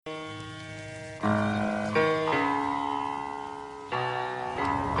Be the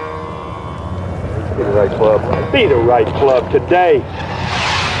right club. Be the right club today.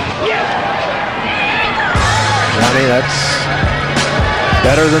 Yes! Johnny, that's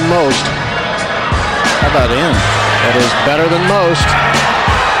better than most. How about in? That is better than most.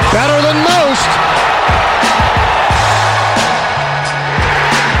 Better than most!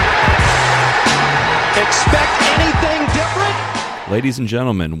 Expect anything different? Ladies and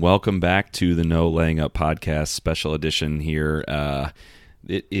gentlemen, welcome back to the No Laying Up Podcast special edition here.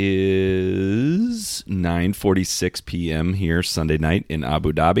 It is 9:46 p.m. here Sunday night in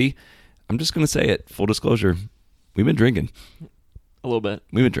Abu Dhabi. I'm just going to say it, full disclosure, we've been drinking. A little bit.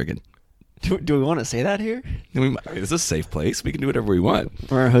 We've been drinking. Do we want to say that here? It's a safe place. We can do whatever we want.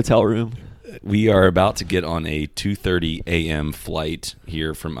 We're in a hotel room. We are about to get on a 2:30 a.m. flight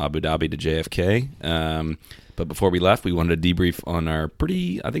here from Abu Dhabi to JFK. But before we left, we wanted to debrief on our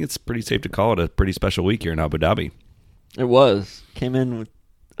I think it's pretty safe to call it a pretty special week here in Abu Dhabi. It was. I don't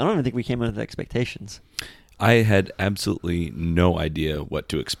even think we came in with expectations. I had absolutely no idea what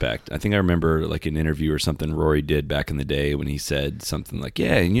to expect. I think I remember like an interview or something Rory did back in the day when he said something like,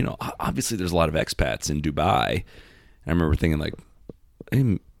 yeah, and you know, obviously there's a lot of expats in Dubai. And I remember thinking like,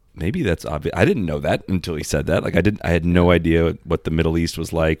 hey, maybe that's obvious. I didn't know that until he said that. Like I had no idea what the Middle East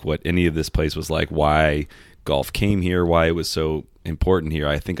was like, what any of this place was like, why golf came here, why it was so important here.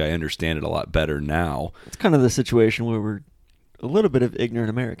 I think I understand it a lot better now. It's kind of the situation where we're a little bit of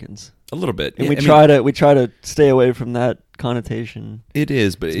ignorant Americans. A little bit. And we try to stay away from that connotation. It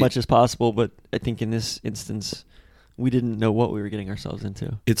is, but as much as possible, but I think in this instance we didn't know what we were getting ourselves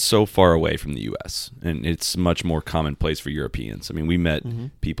into. It's so far away from the US and it's much more commonplace for Europeans. I mean, we met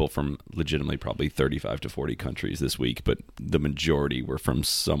people from legitimately probably 35 to 40 countries this week, but the majority were from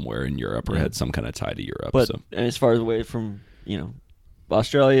somewhere in Europe or had some kind of tie to Europe. But as far away from,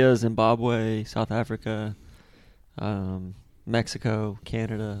 Australia, Zimbabwe, South Africa, Mexico,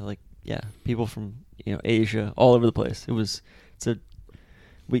 Canada, people from Asia, all over the place. The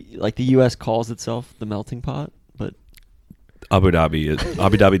U.S. calls itself the melting pot, but Abu Dhabi,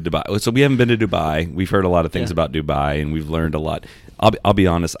 Dubai. So we haven't been to Dubai. We've heard a lot of things about Dubai, and we've learned a lot. I'll be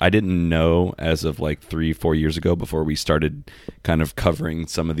honest. I didn't know as of like 3-4 years ago, before we started kind of covering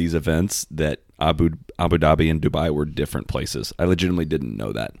some of these events, that Abu Dhabi and Dubai were different places. I legitimately didn't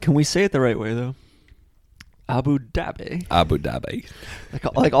know that. Can we say it the right way though? Abu Dhabi.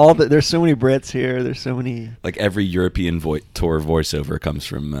 Like all the, there's so many Brits here. There's so many. Like every European tour voiceover comes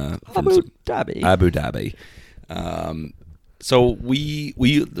from Abu Dhabi. Abu Dhabi. So we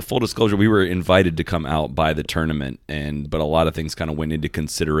full disclosure, we were invited to come out by the tournament, but a lot of things kind of went into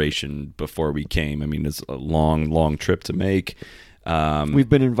consideration before we came. I mean, it's a long trip to make. We've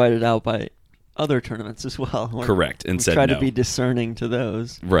been invited out by other tournaments as well. Correct, and said try no. to be discerning to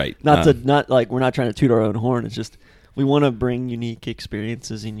those. Right. Not like we're not trying to toot our own horn. It's just we want to bring unique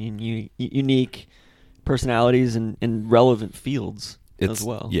experiences and unique personalities and relevant fields as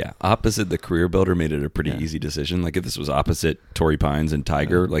well. Yeah, opposite the Career Builder made it a pretty easy decision. Like if this was opposite Torrey Pines and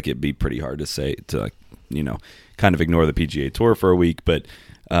Tiger, like it'd be pretty hard to say kind of ignore the PGA Tour for a week. But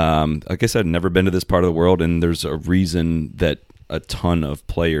like I said, never been to this part of the world, and there's a reason that a ton of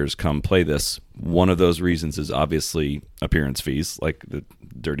players come play this. One of those reasons is obviously appearance fees, like the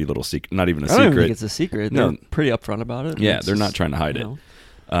dirty little secret. Not even a secret. I don't think it's a secret. They're pretty upfront about it. Yeah, they're not trying to hide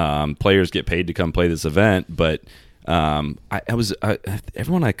it. Players get paid to come play this event, but everyone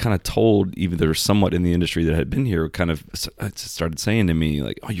I kind of told, even there was somewhat in the industry that had been here, kind of started saying to me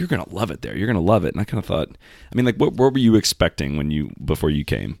like, "Oh, you're gonna love it there. You're gonna love it." And I kind of thought, I mean, like, what were you expecting before you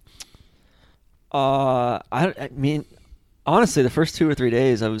came? I mean, honestly, the first 2 or 3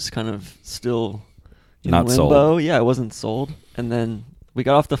 days I was kind of still in not limbo. Sold. Yeah, I wasn't sold. And then we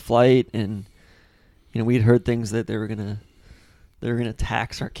got off the flight, and we'd heard things that they were gonna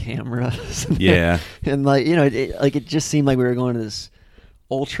tax our cameras. Yeah, and it just seemed like we were going to this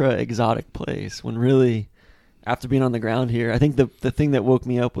ultra exotic place, when really, after being on the ground here, I think the thing that woke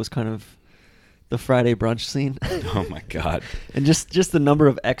me up was kind of the Friday brunch scene. Oh my God. And just the number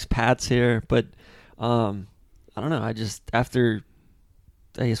of expats here. But I don't know, I guess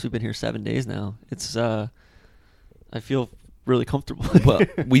we've been here 7 days now. It's I feel really comfortable. Well,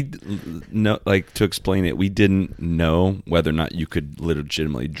 to explain it, we didn't know whether or not you could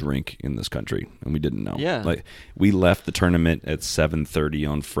legitimately drink in this country, and we didn't know. Yeah. Like, we left the tournament at 7:30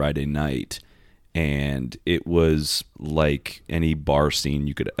 on Friday night, and it was like any bar scene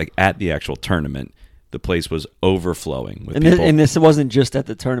you could, like, at the actual tournament, the place was overflowing with people. And this wasn't just at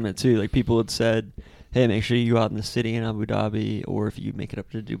the tournament too. Like, people had said, hey, make sure you go out in the city in Abu Dhabi, or if you make it up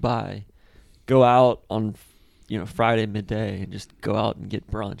to Dubai, go out on Friday midday and just go out and get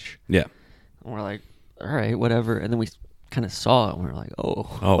brunch. Yeah. And we're like, all right, whatever. And then we kind of saw it, and we're like,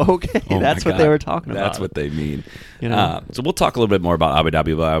 okay, oh that's my what they God. were talking about. That's what they mean. You know? So we'll talk a little bit more about Abu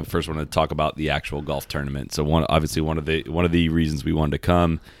Dhabi, but I first want to talk about the actual golf tournament. So one of the reasons we wanted to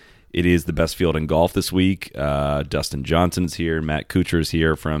come, it is the best field in golf this week. Dustin Johnson's here. Matt Kuchar's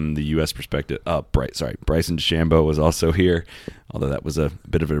here from the U.S. perspective. Bryson DeChambeau was also here, although that was a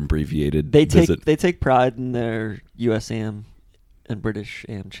bit of an abbreviated visit. They take pride in their USAM and British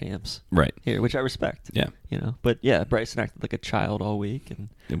AM champs, right here, which I respect. Yeah, but yeah, Bryson acted like a child all week, he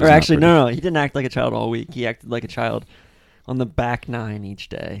didn't act like a child all week. He acted like a child on the back 9 each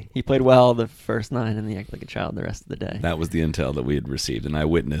day. He played well the first 9, and he acted like a child the rest of the day. That was the intel that we had received, and I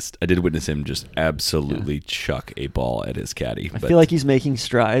did witness him just absolutely chuck a ball at his caddy. I feel like he's making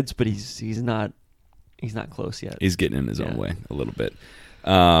strides, but he's not close yet. He's getting in his own way a little bit.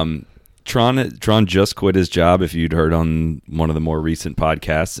 Tron just quit his job, if you'd heard on one of the more recent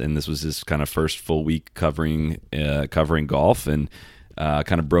podcasts, and this was his kind of first full week covering golf, and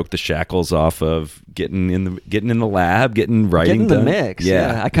kind of broke the shackles off of getting in the lab, getting writing the done. mix.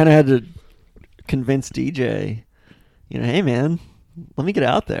 Yeah, I kind of had to convince DJ, hey man, let me get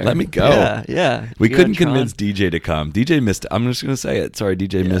out there. Let me go. Yeah. We couldn't convince DJ to come. DJ missed. I'm just going to say it. Sorry,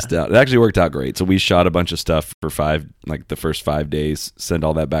 DJ missed out. It actually worked out great. So we shot a bunch of stuff for the first 5 days, send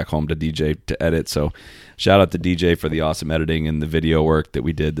all that back home to DJ to edit. So shout out to DJ for the awesome editing and the video work that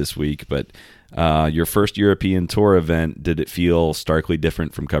we did this week. But your first European Tour event, did it feel starkly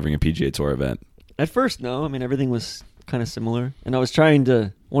different from covering a PGA Tour event? At first, no. I mean, everything was kind of similar. And I was trying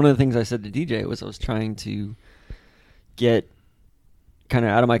to, one of the things I said to DJ was I was trying to get kind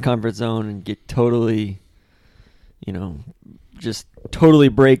of out of my comfort zone and get totally, just totally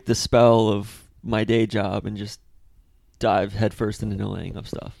break the spell of my day job and just dive headfirst into laying up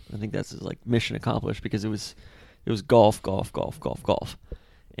stuff. I think that's like mission accomplished, because it was golf.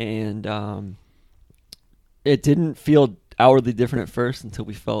 And it didn't feel outwardly different at first until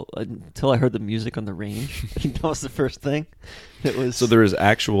I heard the music on the range. I think that was the first thing. So there is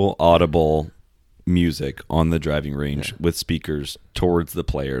actual audible music on the driving range with speakers towards the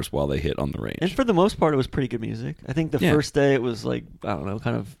players while they hit on the range. And for the most part, it was pretty good music. I think the first day it was like, I don't know,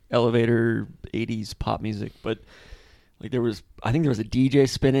 kind of elevator 80s pop music, but like I think there was a DJ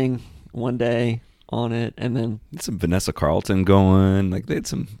spinning one day on it, and then some Vanessa Carlton going. Like they had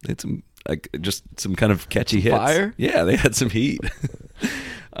some like just some kind of catchy hits. Fire? Yeah, they had some heat.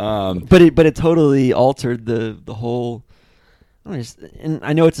 But it totally altered the whole. And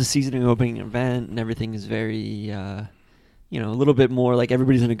I know it's a season opening event, and everything is very, a little bit more like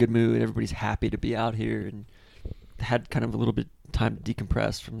everybody's in a good mood, everybody's happy to be out here, and had kind of a little bit time to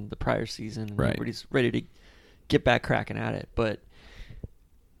decompress from the prior season. And right. Everybody's ready to get back cracking at it. But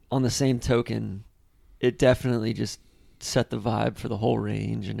on the same token, it definitely just set the vibe for the whole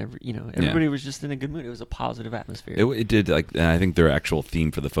range, and everybody was just in a good mood. It was a positive atmosphere. It did, and I think their actual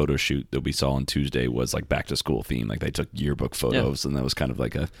theme for the photo shoot that we saw on Tuesday was like back to school theme. Like they took yearbook photos, and that was kind of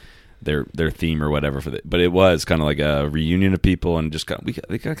like their theme or whatever for but it was kind of like a reunion of people, and just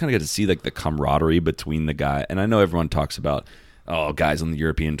they kind of get to see like the camaraderie between the guy. And I know everyone talks about, guys on the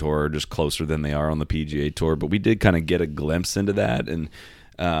European Tour are just closer than they are on the PGA Tour, but we did kind of get a glimpse into that, and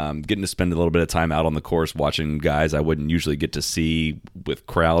getting to spend a little bit of time out on the course watching guys I wouldn't usually get to see with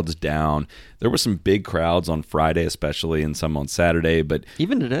crowds down. There were some big crowds on Friday especially, and some on Saturday, but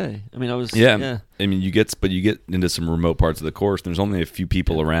even today, I mean, I mean, you get into some remote parts of the course, and there's only a few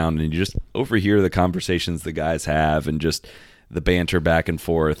people around, and you just overhear the conversations the guys have, and just the banter back and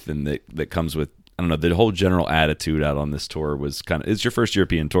forth, and that comes with, I don't know, the whole general attitude out on this tour was it's your first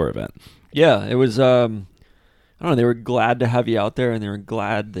European Tour event. Yeah, it was, I don't know, they were glad to have you out there, and they were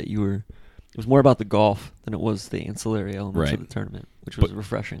glad that it was more about the golf than it was the ancillary elements of the tournament, which was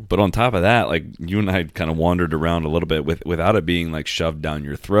refreshing. But on top of that, like you and I kind of wandered around a little bit without it being like shoved down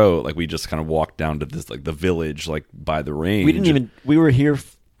your throat. Like we just kind of walked down to this, like the village, like by the range.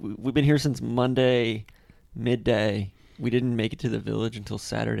 We've been here since Monday midday. We didn't make it to the village until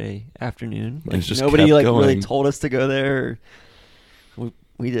Saturday afternoon. Like, nobody really told us to go there.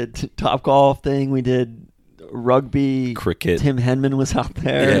 We did Topgolf thing. We did rugby, cricket. Tim Henman was out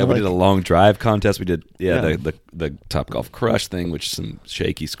there. Yeah, we did a long drive contest. We did the Topgolf Crush thing, which some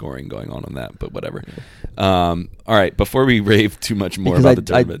shaky scoring going on that, but whatever. All right, before we rave too much more about the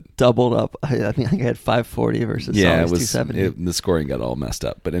tournament, I doubled up. I think I had 540 versus it was 270. The scoring got all messed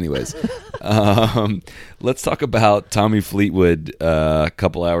up. But anyways, let's talk about Tommy Fleetwood. A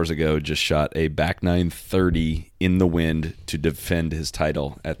couple hours ago, just shot a back 930 in the wind to defend his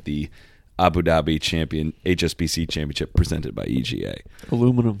title at the Abu Dhabi HSBC Championship presented by EGA.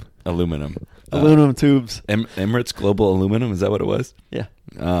 Aluminum Aluminum tubes. Emirates Global Aluminum, is that what it was? Yeah.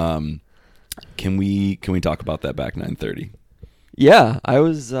 Can we talk about that back 9:30? Yeah, I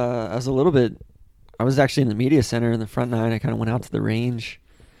was a little bit. I was actually in the media center in the front nine. I kind of went out to the range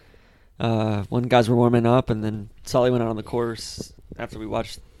when guys were warming up, and then Sully went out on the course after we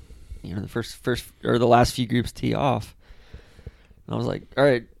watched, the first or the last few groups tee off. And I was like, all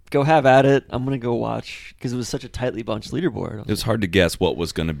right, go have at it. I'm gonna go watch because it was such a tightly bunched leaderboard. It was hard to guess what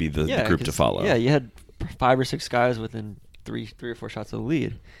was going to be the group to follow. Yeah, you had 5 or 6 guys within three or four shots of the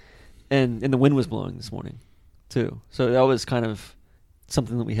lead, and the wind was blowing this morning, too. So that was kind of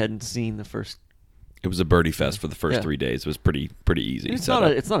something that we hadn't seen the first. It was a birdie fest for the first 3 days. It was pretty easy. It's not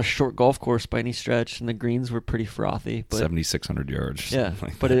a short golf course by any stretch, and the greens were pretty frothy. But 7,600 yards. Yeah,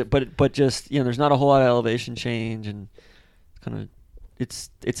 like but just there's not a whole lot of elevation change, and kind of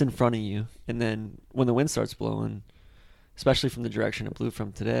it's in front of you. And then when the wind starts blowing, especially from the direction it blew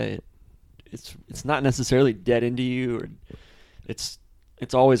from today, it's not necessarily dead into you, or it's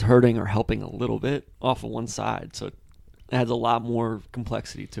always hurting or helping a little bit off of one side. So it adds a lot more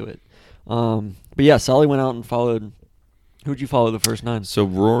complexity to it. But yeah, Sully went out and followed. Who'd you follow the first 9? So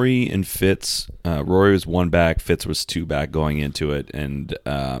Rory and Fitz. Rory was 1 back. Fitz was 2 back going into it, and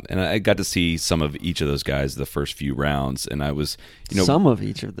I got to see some of each of those guys the first few rounds, and I was some of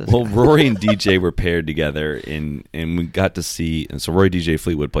each of those. Well, guys. Rory and DJ were paired together, and we got to see. And so Rory, DJ,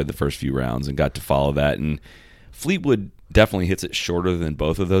 Fleetwood played the first few rounds and got to follow that, and Fleetwood definitely hits it shorter than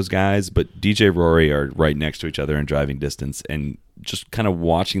both of those guys, but DJ, Rory are right next to each other in driving distance, and just kind of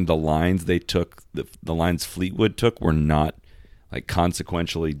watching the lines they took, the lines Fleetwood took were not like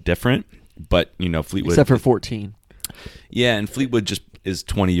consequentially different, but Fleetwood, except for 14. Yeah, and Fleetwood just is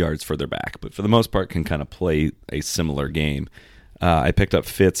 20 yards further back, but for the most part can kind of play a similar game. I picked up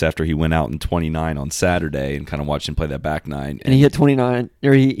Fitz after he went out in 29 on Saturday and kind of watched him play that back 9. And he hit 29,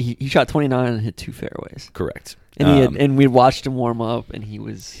 or he shot 29 and hit 2 fairways. Correct. And and we watched him warm up, and he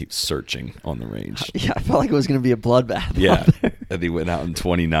was searching on the range. Yeah, I felt like it was going to be a bloodbath. Yeah, and he went out in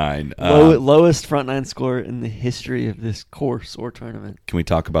 29. Lowest front 9 score in the history of this course or tournament. Can we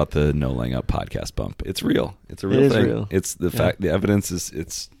talk about the No Laying Up podcast bump? It's real. It's a real thing. Real. It's the fact. The evidence is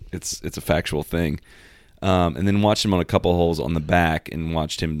it's a factual thing. And then watched him on a couple holes on the back, and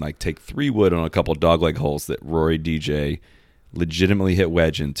watched him take 3-wood on a couple dogleg holes that Rory, DJ legitimately hit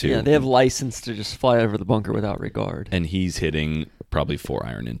wedge into. Yeah, they have license to just fly over the bunker without regard. And he's hitting probably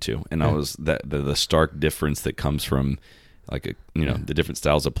 4-iron into. And I was the stark difference that comes from the different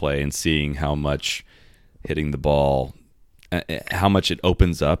styles of play, and seeing how much hitting the ball, how much it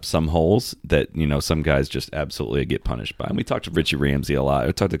opens up some holes that some guys just absolutely get punished by. And we talked to Richie Ramsey a lot.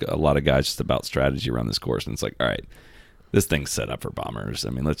 We talked to a lot of guys just about strategy around this course, and it's like, all right, this thing's set up for bombers.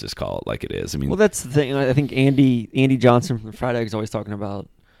 I mean, let's just call it like it is. I mean, well, that's the thing. I think Andy Johnson from the Fried Egg is always talking about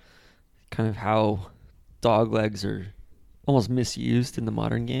kind of how dog legs are almost misused in the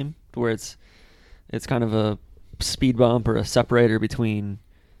modern game, where it's kind of a speed bump or a separator between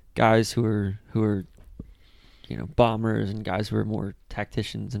guys who are bombers and guys who are more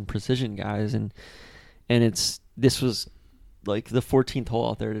tacticians and precision guys, and this was like the 14th hole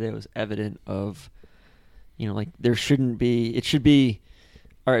out there today was evident of. There shouldn't be. It should be,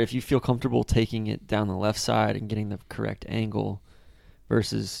 all right, if you feel comfortable taking it down the left side and getting the correct angle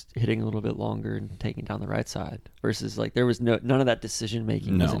versus hitting a little bit longer and taking it down the right side versus there was none of that decision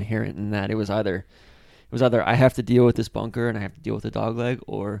making was inherent in that. It was either I have to deal with this bunker and I have to deal with the dog leg,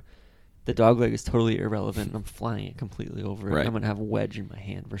 or the dog leg is totally irrelevant and I'm flying it completely over it. Right. I'm going to have a wedge in my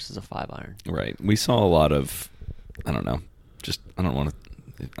hand versus a 5-iron. Right. We saw a lot of, I don't know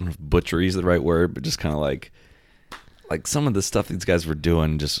if butchery is the right word, but just kind of like some of the stuff these guys were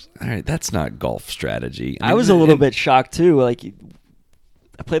doing, just, all right, that's not golf strategy. I was a little bit shocked too. I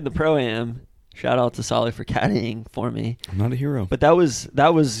played the Pro-Am. Shout out to Solly for caddying for me. I'm not a hero. But that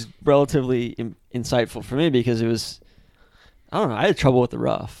was relatively insightful for me because it was, I don't know, I had trouble with the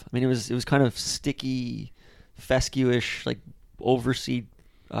rough. I mean, it was kind of sticky, fescue-ish, overseed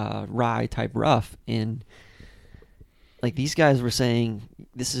rye type rough, and these guys were saying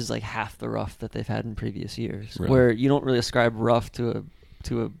this is half the rough that they've had in previous years, really? Where you don't really ascribe rough to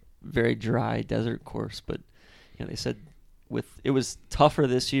a very dry desert course, but they said it was tougher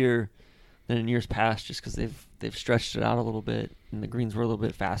this year than in years past, just because they've stretched it out a little bit and the greens were a little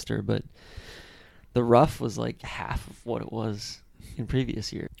bit faster, but the rough was half of what it was in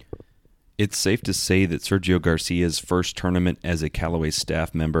previous years. It's safe to say that Sergio Garcia's first tournament as a Callaway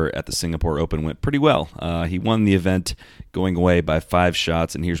staff member at the Singapore Open went pretty well. He won the event going away by 5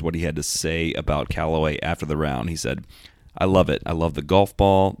 shots, and here's what he had to say about Callaway after the round. He said, "I love it. I love the golf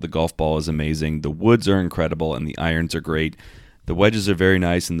ball. The golf ball is amazing. The woods are incredible, and the irons are great. The wedges are very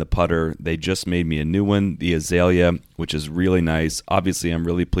nice, and the putter, they just made me a new one, the Azalea, which is really nice. Obviously, I'm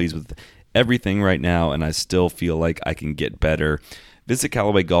really pleased with everything right now, and I still feel like I can get better. Visit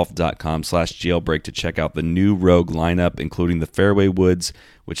CallawayGolf.com/jailbreak to check out the new Rogue lineup, including the fairway woods,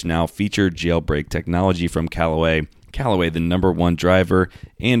 which now feature jailbreak technology from Callaway. Callaway, the #1 driver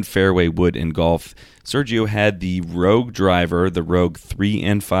and fairway wood in golf. Sergio had the Rogue driver, the Rogue 3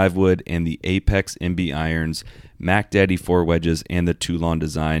 and 5 wood, and the Apex MB irons, Mac Daddy 4 wedges, and the Toulon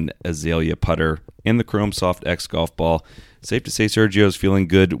Design Azalea putter, and the Chrome Soft X golf ball. Safe to say Sergio's feeling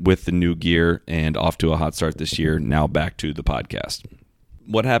good with the new gear and off to a hot start this year. Now back to the podcast.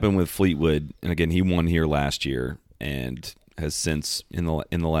 What happened with Fleetwood, and again, he won here last year and has since, in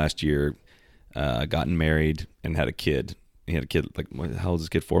the last year, gotten married and had a kid. He had a kid, like, how old is this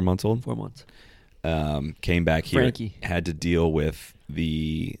kid? 4 months old? 4 months. Came back here, Frankie. had to deal with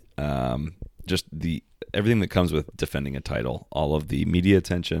the everything that comes with defending a title, all of the media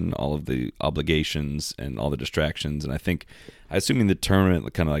attention, all of the obligations, and all the distractions. And assuming the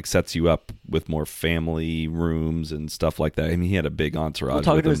tournament kind of like sets you up with more family rooms and stuff like that. I mean, he had a big entourage. Well,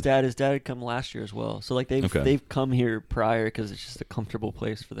 talking with to him. his dad had come last year as well. So like they've come here prior because it's just a comfortable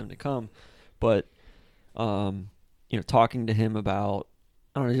place for them to come. But talking to him about,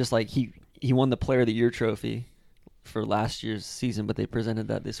 I don't know, just like he won the Player of the Year trophy for last year's season, but they presented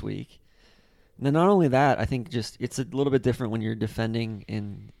that this week. And then not only that, I think just it's a little bit different when you're defending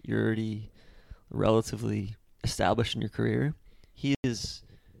and you're already relatively established in your career. He is,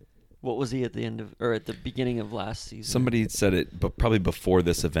 what was he at the end of, or at the beginning of last season? Somebody said it, but probably before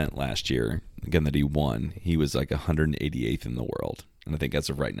this event last year, again, that he won. He was like 188th in the world. And I think as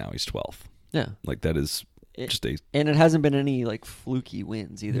of right now, he's 12th. Yeah. Like that is just a... And it hasn't been any like fluky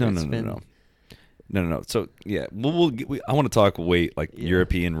wins either. No. So yeah, I want to talk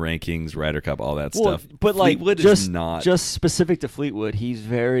European rankings, Ryder Cup, all that stuff. But Fleetwood is not just specific to Fleetwood. He's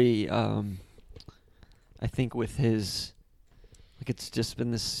very, I think, with his, like, it's just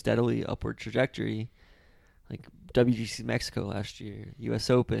been this steadily upward trajectory. Like WGC Mexico last year, U.S.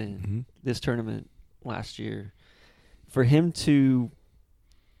 Open, this tournament last year, for him to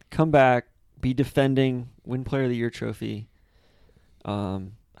come back, be defending, win Player of the Year trophy,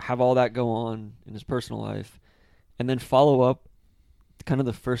 have all that go on in his personal life, and then follow up kind of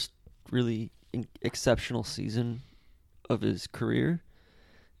the first really exceptional season of his career,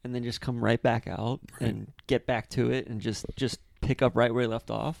 and then just come right back out and get back to it and just pick up right where he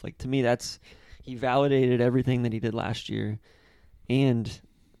left off. Like, to me, he validated everything that he did last year. And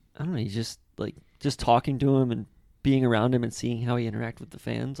I don't know, he's just talking to him and being around him and seeing how he interacted with the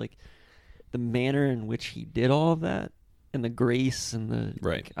fans, like the manner in which he did all of that, and the grace and the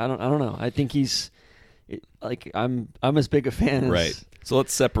I don't know. I think I'm as big a fan as right. So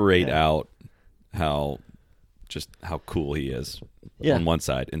let's separate out how cool he is on one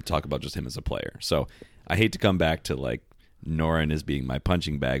side and talk about just him as a player. So I hate to come back to like Noren as being my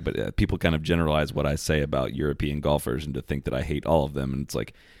punching bag, but people kind of generalize what I say about European golfers and to think that I hate all of them. And it's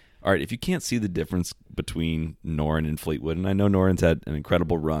like, all right, if you can't see the difference between Noren and Fleetwood, and I know Noren's had an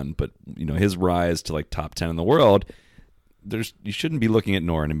incredible run, but his rise to like top 10 in the world, you shouldn't be looking at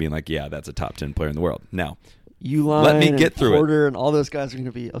Noren and being like, yeah, that's a top 10 player in the world. Now, let me get through Porter and all those guys are going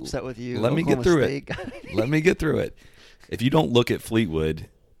to be upset with you. Let me get through it. Let me get through it. If you don't look at Fleetwood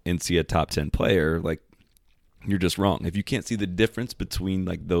and see a top 10 player, like, you're just wrong. If you can't see the difference between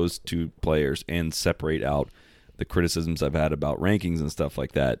like those two players and separate out the criticisms I've had about rankings and stuff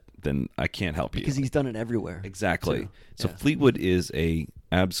like that, then I can't help you. Because he's done it everywhere. Exactly. So Fleetwood is a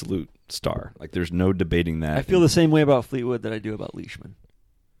absolute star. Like, there's no debating that. I feel the same way about Fleetwood that I do about Leishman.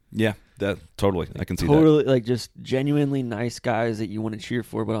 Yeah, that totally. I can see that. Totally, like, just genuinely nice guys that you want to cheer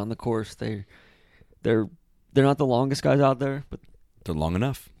for, but on the course they're not the longest guys out there, but they're long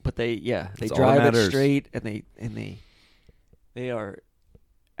enough. But they drive it straight, and they are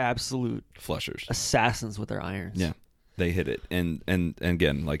absolute flushers, assassins with their irons. Yeah, they hit it, and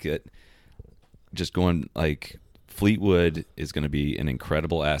again, like, it just going like, Fleetwood is going to be an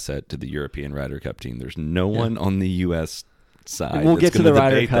incredible asset to the European Ryder Cup team. There's no one on the U.S. side. We'll get to the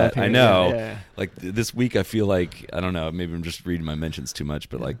Ryder Cup. I know. Yeah. Like, this week, I feel like, I don't know, maybe I'm just reading my mentions too much,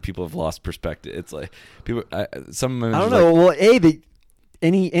 but like, people have lost perspective. It's like people. Some of my mentions, I don't know. Like, well,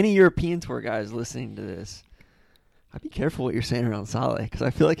 any European tour guys listening to this, I'd be careful what you're saying around Saleh, because I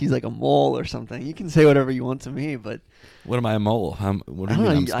feel like he's like a mole or something. You can say whatever you want to me, but what am I, a mole? What do you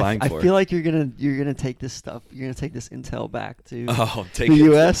mean I'm spying for? I feel like you're gonna take this stuff. You're gonna take this intel back to the the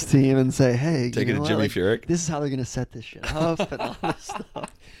U.S. team and say, hey, take it to Jimmy Furyk. This is how they're gonna set this shit up and all this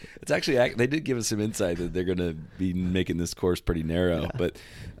stuff. It's actually, they did give us some insight that they're gonna be making this course pretty narrow, but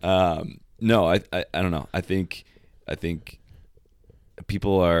no, I don't know. I think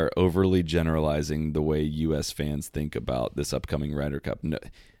people are overly generalizing the way U.S. fans think about this upcoming Ryder Cup. No,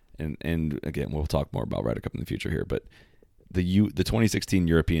 and again, we'll talk more about Ryder Cup in the future here, but the 2016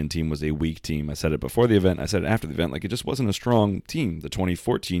 European team was a weak team. I said it before the event. I said it after the event. Like, it just wasn't a strong team. The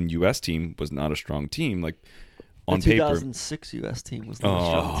 2014 U.S. team was not a strong team. Like, on the paper. 2006 U.S. team was not a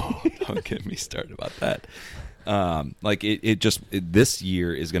strong team. Don't get me started about that. This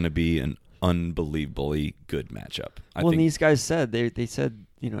year is going to be an unbelievably good matchup. I think these guys said, they said,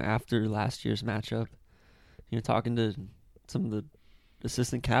 after last year's matchup, talking to some of the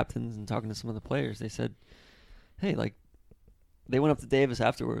assistant captains and talking to some of the players, they said, hey, like, they went up to Davis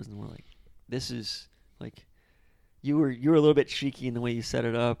afterwards and were like, this is, like, you were a little bit cheeky in the way you set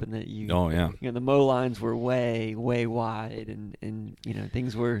it up, and that the mow lines were way, way wide, and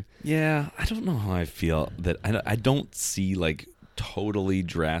things were. Yeah, I don't know how I feel that I don't see like totally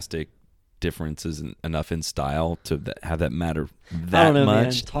drastic differences enough in style to have that matter that I don't know,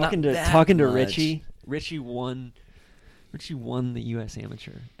 much. Man. Talking to Richie won the U.S.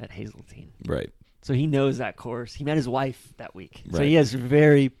 Amateur at Hazeltine. Right. So he knows that course. He met his wife that week. Right. So he has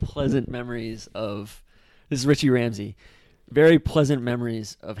very pleasant memories of. This is Richie Ramsey. Very pleasant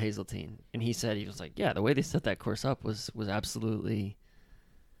memories of Hazeltine. And he said, he was like, yeah, the way they set that course up was absolutely,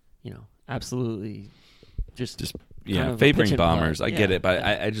 just favoring bombers. Putt. I get it, but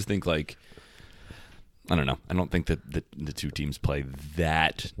I just think, like, I don't know. I don't think that the two teams play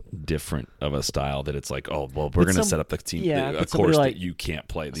that different of a style that it's like, oh, well, we're going to set up the team a course that you can't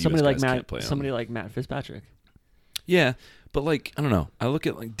play. The US guys can't play. Somebody like Matt Fitzpatrick. Yeah, but like, I don't know. I look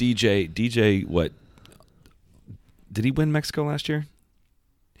at like DJ. What did he win Mexico last year?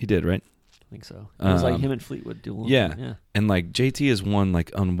 He did, right? I think so. It was like him and Fleetwood duel. Yeah. And like JT has won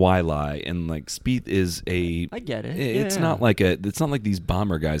like on Waialae, and like Spieth is a. I get it. It's not like these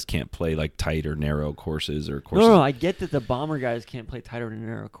bomber guys can't play like tight or narrow courses or courses. No, I get that the bomber guys can't play tight or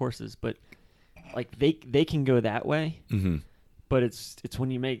narrow courses, but like they can go that way. Mm-hmm. But it's when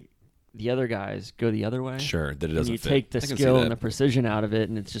you make the other guys go the other way. Sure, that it doesn't. And you fit. take the skill and the precision out of it,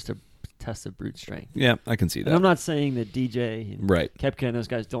 and it's just a test of brute strength. Yeah, I can see that. And I'm not saying that DJ and Koepka and those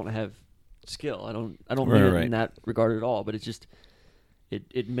guys don't have skill. I don't mean it in that regard at all. But it's just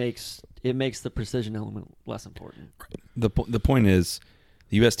it makes the precision element less important. The point is,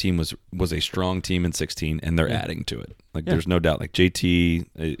 the U.S. team was a strong team in 16, and they're adding to it. Like there's no doubt. Like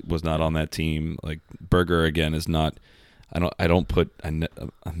JT was not on that team. Like Berger again is not.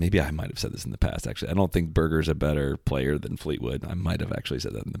 Maybe I might have said this in the past, actually. I don't think Berger's a better player than Fleetwood. I might have actually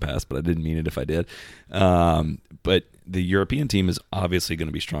said that in the past, but I didn't mean it if I did. But the European team is obviously going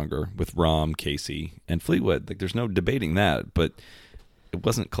to be stronger with Rahm, Casey, and Fleetwood. Like, there's no debating that, but it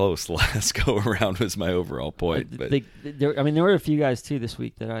wasn't close the last go-around was my overall point. But there were a few guys, too, this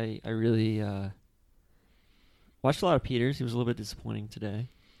week that I really watched a lot of Peters. He was a little bit disappointing today.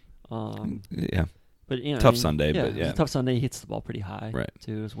 Yeah. But tough Sunday, it but was a tough Sunday. He hits the ball pretty high, right?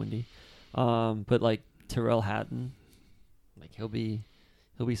 Too. It was windy. But like Tyrrell Hatton, like he'll be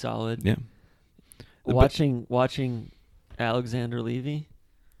solid. Yeah. Watching Alexander Levy.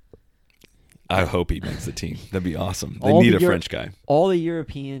 I hope he makes the team. That'd be awesome. They need a French guy. All the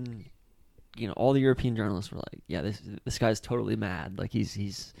European journalists were like, "Yeah, this guy's totally mad. Like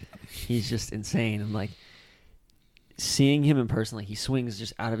he's just insane." And like seeing him in person, like he swings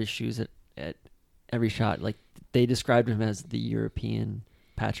just out of his shoes at every shot. Like they described him as the European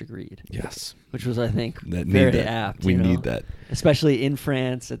Patrick Reed. Yes, which was, I think, very apt. We need that, especially in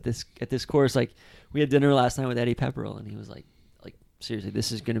France at this course. Like we had dinner last night with Eddie Pepperell, and he was like seriously,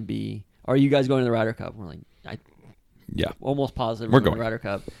 this is going to be. Are you guys going to the Ryder Cup? And we're like, almost positive we're going going to the Ryder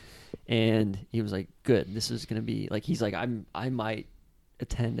Cup. And he was like, good. This is going to be like. He's like, I might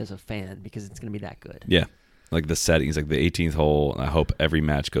attend as a fan because it's going to be that good. Yeah. Like the setting, he's like the 18th hole, and I hope every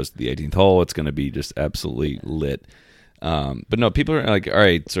match goes to the 18th hole. It's going to be just absolutely lit. But no, people are like, all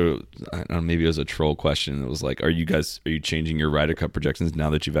right, so I don't know, maybe it was a troll question. It was like, are you changing your Ryder Cup projections now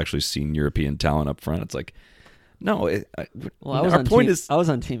that you've actually seen European talent up front? It's like, no. I was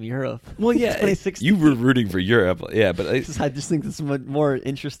on Team Europe. Well, yeah, you were rooting for Europe. Yeah, but I just think this is a more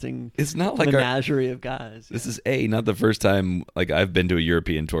interesting. It's not like menagerie of guys. This is not the first time like I've been to a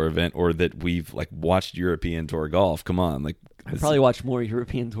European Tour event or that we've like watched European Tour golf. Come on, like I probably watched more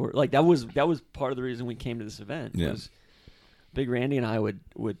European Tour. Like that was part of the reason we came to this event. Yeah. Was Big Randy and I would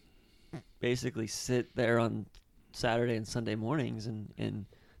basically sit there on Saturday and Sunday mornings, and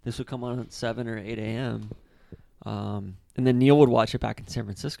this would come on at 7 or 8 a.m. And then Neil would watch it back in San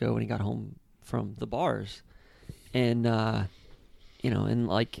Francisco when he got home from the bars, and and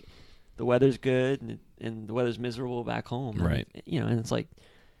like the weather's good and the weather's miserable back home, right? And it's like,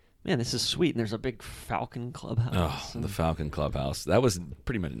 man, this is sweet. And there's a big Falcon clubhouse. Oh, the Falcon clubhouse. That was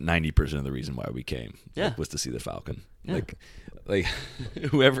pretty much 90% of the reason why we came. Yeah, was to see the Falcon. Yeah. Like like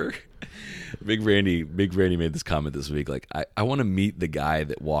whoever. Big Randy made this comment this week. Like, I want to meet the guy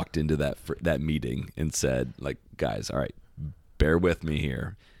that walked into that meeting and said, like, guys, all right, bear with me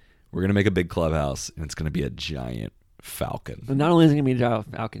here. We're gonna make a big clubhouse, and it's gonna be a giant falcon. And not only is it gonna be a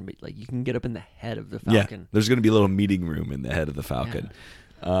giant falcon, but like you can get up in the head of the falcon. Yeah, there's gonna be a little meeting room in the head of the falcon.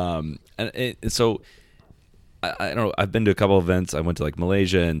 Yeah. And so I don't know. I've been to a couple of events. I went to like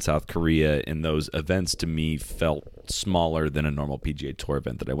Malaysia and South Korea, and those events to me felt smaller than a normal PGA Tour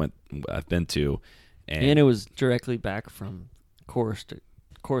event that I've been to. And it was directly back from course to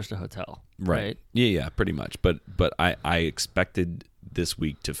hotel. Right? Yeah, pretty much. But I expected this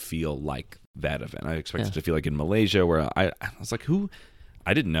week to feel like that event. I expected it to feel like in Malaysia, where I was like,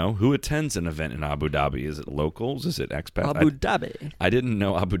 I didn't know who attends an event in Abu Dhabi. Is it locals? Is it expats? Abu Dhabi. I didn't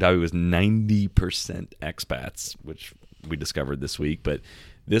know Abu Dhabi was 90% expats, which we discovered this week. But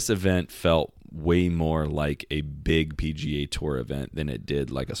this event felt way more like a big PGA Tour event than it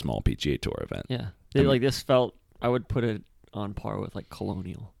did like a small PGA Tour event. Yeah, this felt. I would put it on par with like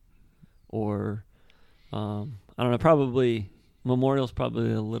Colonial, or I don't know. Probably Memorial's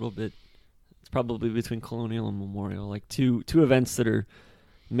probably a little bit. It's probably between Colonial and Memorial, like two events that are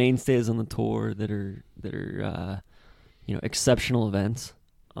mainstays on the tour that are exceptional events,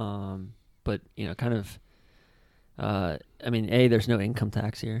 but kind of there's no income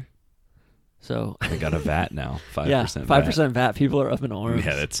tax here, so they got a VAT now, 5%. Yeah, 5% VAT. People are up in arms.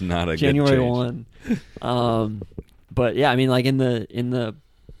 Yeah, that's not a January good change. 1. But yeah, I mean, like in the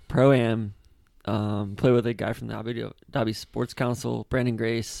Pro-Am, play with a guy from the Abu Dhabi Sports Council, Brandon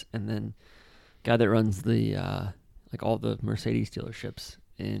Grace, and then guy that runs the like all the Mercedes dealerships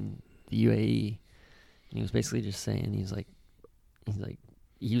in the UAE, and he was basically just saying he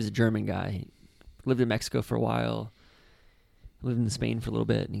was a German guy. He lived in Mexico for a while, lived in Spain for a little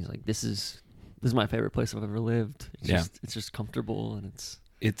bit, and he's like, this is my favorite place I've ever lived. It's just comfortable, and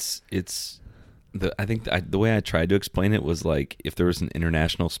I think the way I tried to explain it was like if there was an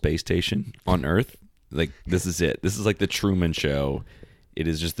international space station on Earth, like this is it. This is like the Truman Show. It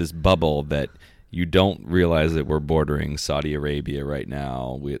is just this bubble that you don't realize that we're bordering Saudi Arabia right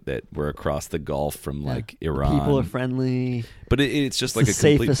now. That we're across the Gulf from like Iran. People are friendly, but it's just like a the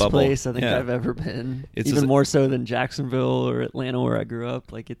complete safest bubble. Place I think I've ever been. It's even more so than Jacksonville or Atlanta, where I grew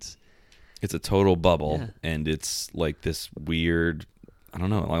up. Like it's a total bubble, and it's like this weird. I don't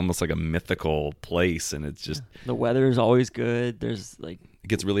know, almost like a mythical place, and it's just the weather is always good. There's like it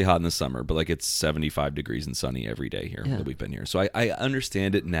gets really hot in the summer, but like it's 75 degrees and sunny every day here that we've been here. So I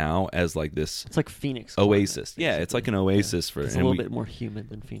understand it now as like this. It's like Phoenix oasis. Climate, yeah, it's like an oasis for. It's a little bit more humid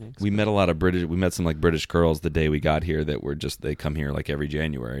than Phoenix. We met a lot of British. We met some like British girls the day we got here that were just they come here like every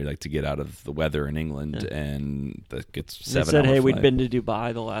January, like to get out of the weather in England, and that gets 7 They said, hour hey, flight. We'd been to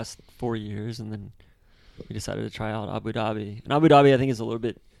Dubai the last 4 years, and then we decided to try out Abu Dhabi. And Abu Dhabi, I think, is a little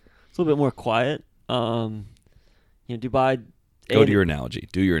bit more quiet. Dubai. Go to your analogy.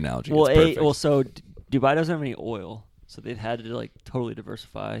 Do your analogy. Well, it's perfect. So Dubai doesn't have any oil, so they've had to like totally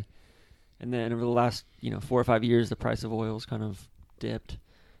diversify. And then over the last 4 or 5 years, the price of oil's kind of dipped,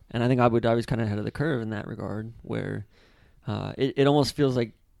 and I think Abu Dhabi's kind of ahead of the curve in that regard, where it almost feels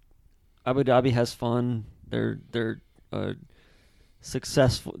like Abu Dhabi has fun. They're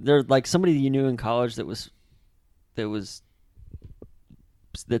successful. They're like somebody you knew in college that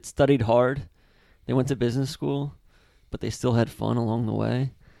studied hard. They went to business school, but they still had fun along the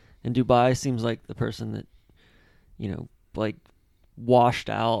way. And Dubai seems like the person that, like washed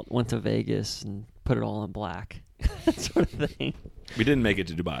out, went to Vegas and put it all in black, sort of thing. We didn't make it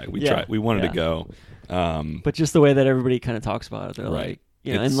to Dubai. We tried. We wanted to go. But just the way that everybody kind of talks about it, they're like,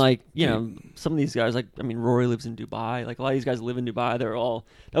 and like, some of these guys, like, I mean, Rory lives in Dubai. Like a lot of these guys live in Dubai.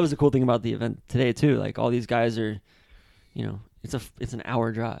 That was the cool thing about the event today too. Like all these guys are, it's an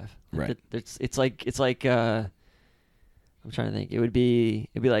hour drive. Right. It's like I'm trying to think. It'd be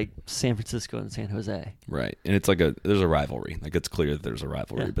like San Francisco and San Jose. Right. And it's like there's a rivalry. Like it's clear that there's a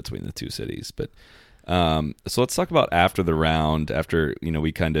rivalry between the two cities. But so let's talk about after the round. After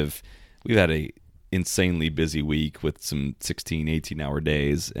we've had a insanely busy week with some 16, 18-hour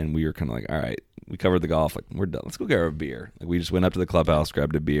days, and we were kind of like, all right, we covered the golf. Like we're done. Let's go grab a beer. Like we just went up to the clubhouse,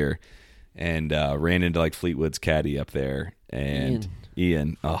 grabbed a beer, and ran into like Fleetwood's caddy up there. And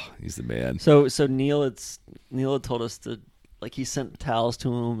Ian, he's the man. So Neil had told us to, like, he sent towels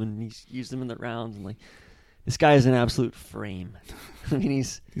to him and he's used them in the rounds, and like this guy is an absolute frame. I mean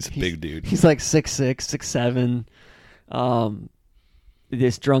he's a big dude. He's like 6'6", 6'7".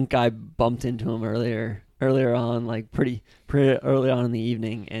 This drunk guy bumped into him earlier on, like pretty early on in the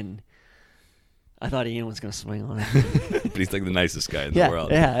evening, and I thought Ian was gonna swing on him. But he's like the nicest guy in the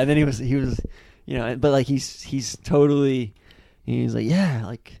world. Yeah, and then he was but like he's totally And he's like, yeah,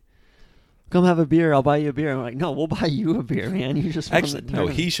 like, come have a beer. I'll buy you a beer. I'm like, no, we'll buy you a beer, man. You just won Actually, the no,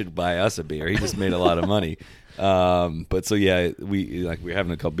 tournament." he should buy us a beer. He just made a lot of money. But so yeah, we're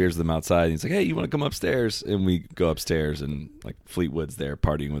having a couple beers with him outside. And he's like, "Hey, you want to come upstairs?" And we go upstairs, and like Fleetwood's there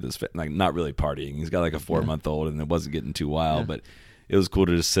partying with his like not really partying. He's got like a 4-month-old, and it wasn't getting too wild, but it was cool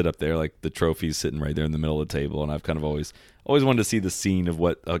to just sit up there, like the trophy's sitting right there in the middle of the table. And I've kind of always wanted to see the scene of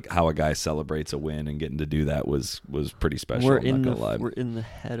how a guy celebrates a win, and getting to do that was pretty special. We're I'm not gonna lie. We're in the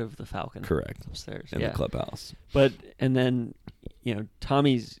head of the Falcon. Correct. Upstairs. In the clubhouse. But and then, you know,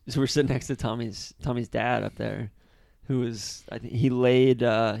 so we're sitting next to Tommy's dad up there, who was, I think he laid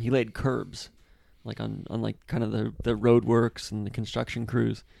curbs, like on like kind of the road works and the construction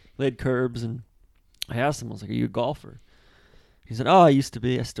crews. He laid curbs, and I asked him, I was like, "Are you a golfer?" He said, "Oh, I used to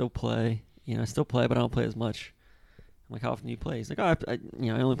be. I still play. You know, I still play, but I don't play as much." I'm like, "How often do you play?" He's like, "Oh, I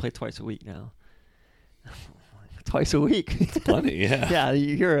only play twice a week now." Twice a week. It's plenty, yeah. Yeah,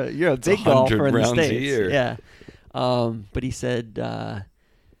 you're a big golfer in the rounds States. a year. Yeah. But he said,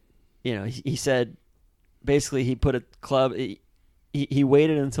 he said, basically he put a club. He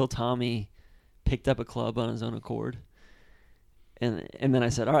waited until Tommy picked up a club on his own accord, and then I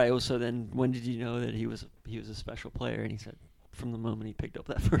said, "All right, well, so then when did you know that he was a special player?" And he said, "From the moment he picked up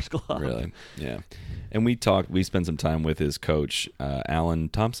that first club." Really? Yeah. And we spent some time with his coach, Alan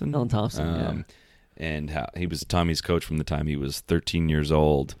Thompson. Yeah. And how he was Tommy's coach from the time he was 13 years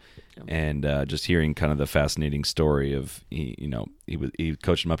old. Yep. And just hearing kind of the fascinating story of, he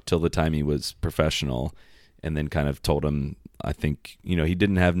coached him up till the time he was professional, and then kind of told him, I think, he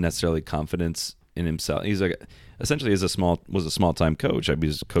didn't have necessarily confidence in himself. He's like, essentially was a small time coach. I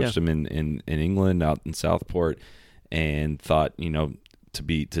coached him in England, out in Southport, and thought,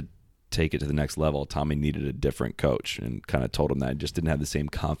 to take it to the next level, Tommy needed a different coach, and kind of told him that. Just didn't have the same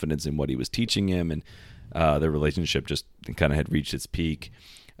confidence in what he was teaching him, and their relationship just kind of had reached its peak.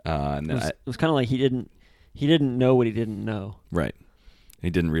 And then it was kind of like he didn't know what he didn't know. Right. He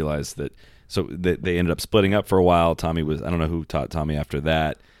didn't realize that. So they ended up splitting up for a while. I don't know who taught Tommy after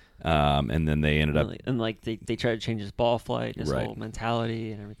that. And then they ended up, and like they tried to change his ball flight, his right. whole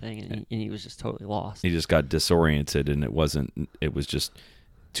mentality and everything, and he was just totally lost. He just got disoriented, and it was just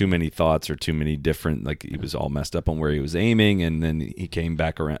too many thoughts, or too many different, like he was all messed up on where he was aiming. And then he came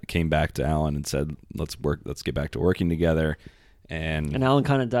back to Alan and said, let's get back to working together. And Alan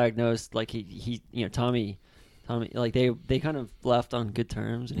kind of diagnosed, like he Tommy, like they kind of left on good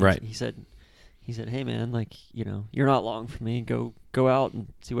terms. And right. He said, "Hey man, like, you're not long for me. Go out and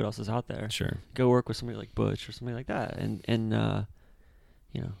see what else is out there. Sure. Go work with somebody like Butch or somebody like that." And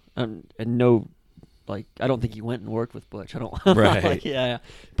no, like, I don't think he went and worked with Butch. I don't. Right. Like, yeah.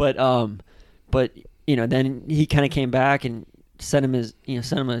 But then he kind of came back and sent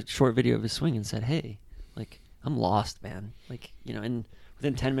him a short video of his swing and said, "Hey, like, I'm lost, man." Like, and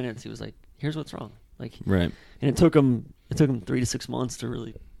within 10 minutes he was like, "Here's what's wrong." Like, right. And it took him 3 to 6 months to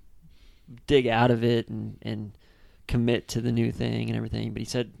really dig out of it and commit to the new thing and everything. But he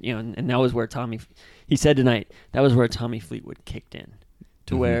said, and that was where he said tonight, that was where Tommy Fleetwood kicked in,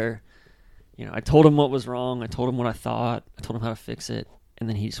 to where, I told him what was wrong. I told him what I thought. I told him how to fix it. And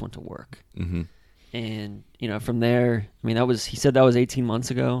then he just went to work. Mm-hmm. And, from there, he said that was 18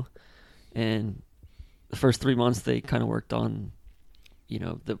 months ago. And the first 3 months they kind of worked on,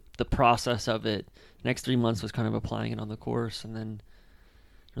 the process of it. Next 3 months was kind of applying it on the course. And then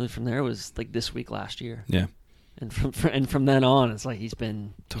really from there was like this week last year. Yeah. And from then on, it's like he's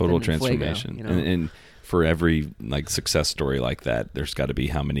been total in transformation. Fuego, and for every like success story like that, there's got to be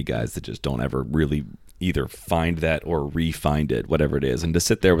how many guys that just don't ever really either find that or re-find it, whatever it is. And to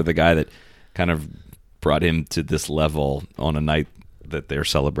sit there with a guy that kind of brought him to this level on a night that they're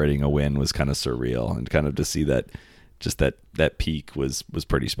celebrating a win was kind of surreal, and kind of to see that, just that peak was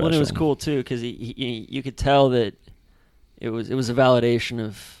pretty special. Well, it was cool too, because you could tell that it was a validation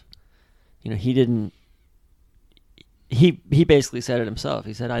of, he basically said it himself.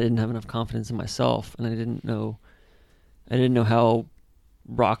 He said, "I didn't have enough confidence in myself, and I didn't know how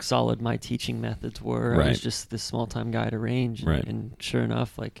rock solid my teaching methods were. Right. I was just this small time guy at a range." Right. And sure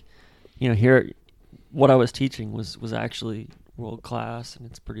enough, like, here, what I was teaching was actually world class, and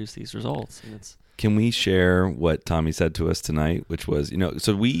it's produced these results. And it's. Can we share what Tommy said to us tonight, which was,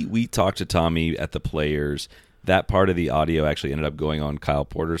 so we talked to Tommy at the Players. That part of the audio actually ended up going on Kyle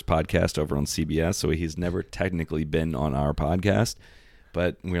Porter's podcast over on CBS, so he's never technically been on our podcast.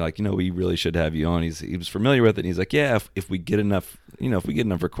 But we were like, we really should have you on. He was familiar with it, and he's like, yeah, if we get enough,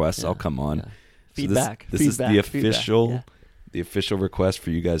 requests, I'll come on. Yeah. So Feedback. This is the official request for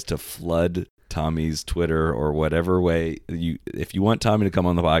you guys to flood Tommy's Twitter or whatever way if you want Tommy to come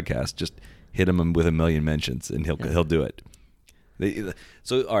on the podcast, just hit him with 1 million mentions, and he'll do it.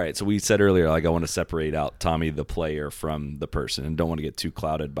 So all right, so we said earlier, like, I want to separate out Tommy the player from the person, and don't want to get too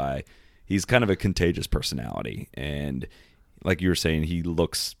clouded by. He's kind of a contagious personality, and like you were saying, he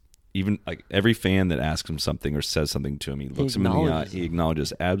looks, even like every fan that asks him something or says something to him, he looks him in the eye. He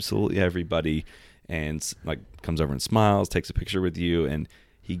acknowledges absolutely everybody, and like comes over and smiles, takes a picture with you, and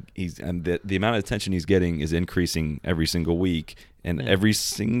the amount of attention he's getting is increasing every single week. And every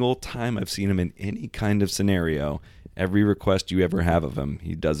single time I've seen him in any kind of scenario, every request you ever have of him,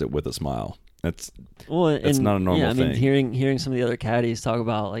 he does it with a smile. That's not a normal thing. Hearing some of the other caddies talk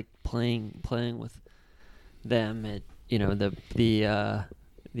about like playing with them at the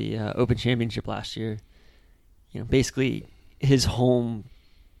Open Championship last year. Basically his home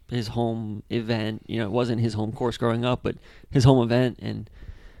event. It wasn't his home course growing up, but his home event, and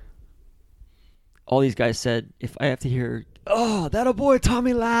all these guys said, if I have to hear, "Oh, that a boy,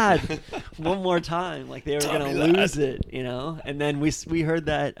 Tommy Ladd," one more time, like they were going to lose it, And then we heard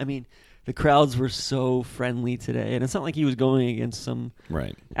that. I mean, the crowds were so friendly today, and it's not like he was going against some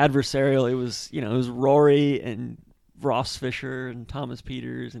adversarial. It was, it was Rory and Ross Fisher and Thomas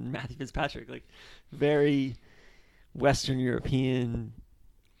Peters and Matthew Fitzpatrick, like very Western European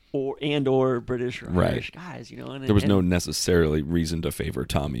or British or Irish guys, And, there was no necessarily reason to favor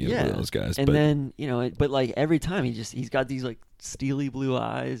Tommy over those guys. And then, but like every time he's got these like steely blue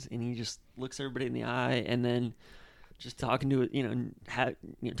eyes, and he just looks everybody in the eye, and then just talking to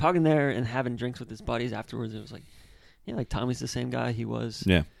it, talking there and having drinks with his buddies afterwards. It was like, like Tommy's the same guy he was.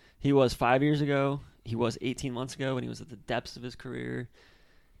 Yeah. He was 5 years ago. He was 18 months ago when he was at the depths of his career.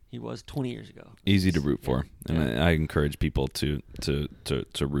 He was 20 years ago. Easy to root for, and I encourage people to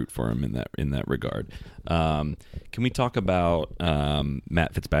root for him in that regard. Can we talk about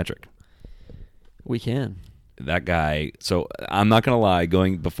Matt Fitzpatrick? We can. That guy. So I'm not gonna lie.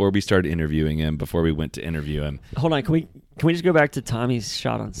 Before we started interviewing him, before we went to interview him. Hold on. Can we just go back to Tommy's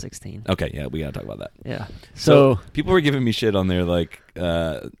shot on 16? Okay. Yeah, we gotta talk about that. Yeah. So people were giving me shit on there, like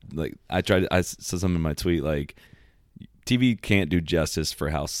I said something in my tweet, like, TV can't do justice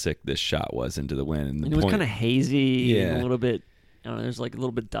for how sick this shot was into the wind. And it was kind of hazy and a little bit, I don't know, there's like a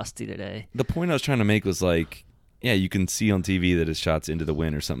little bit dusty today. The point I was trying to make was like, yeah, you can see on TV that his shot's into the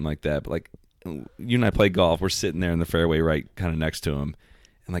wind or something like that, but like, you and I play golf, we're sitting there in the fairway right kind of next to him,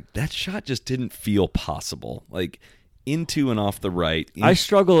 and like that shot just didn't feel possible. Like into and off the right. I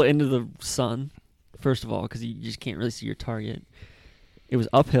struggle into the sun, first of all, because you just can't really see your target. It was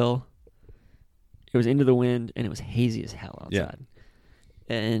uphill. It was into the wind, and it was hazy as hell outside.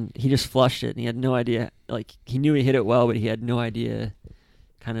 Yeah. And he just flushed it, and he had no idea. Like, he knew he hit it well, but he had no idea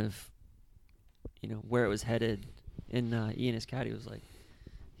kind of, where it was headed. And Ian, his caddy, was like,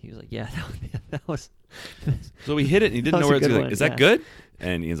 yeah, that was. So he hit it, and he didn't know where it was going. Is that good?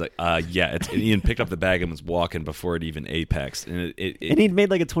 And Ian's like, yeah. And Ian picked up the bag and was walking before it even apexed. And and he'd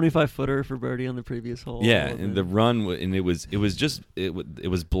made like a 25-footer for birdie on the previous hole. Yeah, and the run, and it was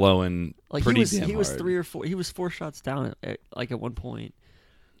blowing like pretty damn hard. He was 3 or 4. He was 4 shots down at one point,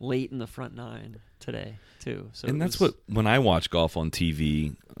 late in the front 9 today too. So and that's when I watch golf on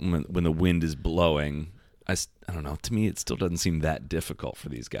TV, when the wind is blowing. I don't know. To me, it still doesn't seem that difficult for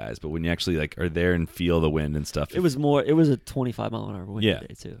these guys. But when you actually like are there and feel the wind and stuff, it was a 25-mile-an-hour wind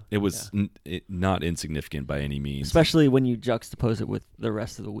today too. It was not insignificant by any means, especially when you juxtapose it with the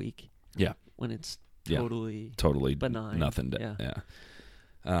rest of the week. Yeah, when it's totally benign, nothing. Yeah.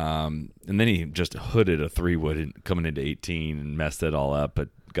 And then he just hooded a 3-wood coming into 18 and messed it all up, but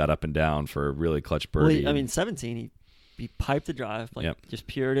got up and down for a really clutch birdie. Well, 17, he piped the drive, just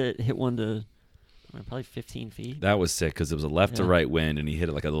pured it, hit one to. Probably 15 feet. That was sick because it was a left to right wind, and he hit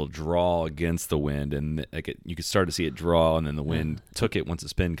it like a little draw against the wind, and you could start to see it draw, and then the wind took it once the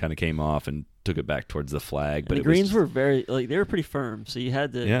spin kind of came off and took it back towards the flag. But the greens were they were pretty firm, so you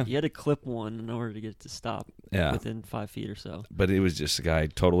had to clip one in order to get it to stop within 5 feet or so. But it was just a guy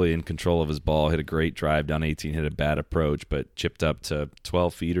totally in control of his ball, hit a great drive down 18, hit a bad approach, but chipped up to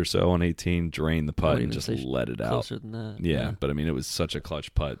 12 feet or so on 18, drained the putt, and just let it out. Closer than that. Yeah, but it was such a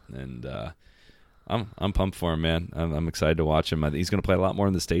clutch putt, and I'm pumped for him, man. I'm excited to watch him. I think he's going to play a lot more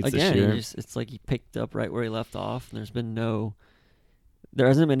in the States this year. It's like he picked up right where he left off, and there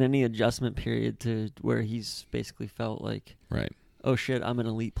hasn't been any adjustment period to where he's basically felt like, oh shit, I'm an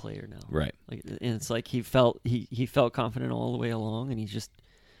elite player now. Right. Like, and it's like he felt confident all the way along, and he's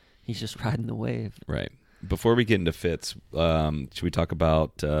just riding the wave. Right. Before we get into Fitz, should we talk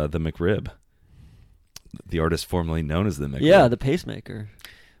about the McRib, the artist formerly known as the McRib? Yeah, the pacemaker.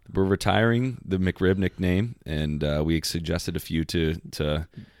 We're retiring the McRib nickname, and we suggested a few to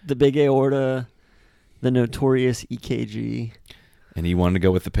the big aorta, the notorious EKG. And he wanted to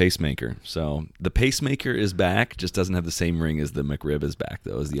go with the pacemaker. So the pacemaker is back, just doesn't have the same ring as the McRib is back,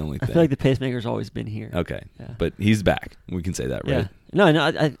 though, is the only thing. I feel like the pacemaker's always been here. Okay. Yeah. But he's back. We can say that, right? Yeah. No,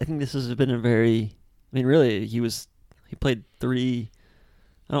 I think this has been a very, I mean, really, he played 3,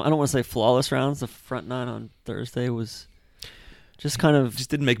 I don't want to say flawless rounds. The front 9 on Thursday was just kind of. Just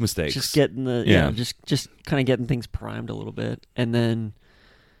didn't make mistakes. Just getting just kind of getting things primed a little bit. And then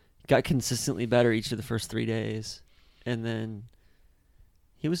got consistently better each of the first 3 days. And then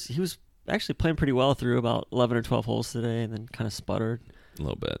he was actually playing pretty well through about 11 or 12 holes today, and then kind of sputtered a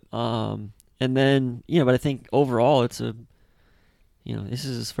little bit. And then but I think overall it's a, this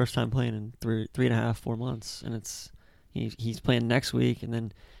is his first time playing in 3.5, 4 months, and it's he's playing next week. And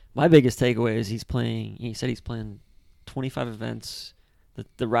then my biggest takeaway is he said he's playing 25 events.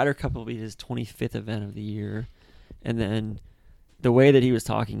 The Ryder Cup will be his 25th event of the year, and then the way that he was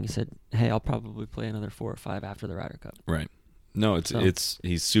talking, he said, "Hey, I'll probably play another 4 or 5 after the Ryder Cup." Right. No,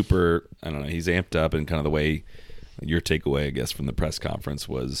 he's super, I don't know, he's amped up, and kind of the way your takeaway, I guess, from the press conference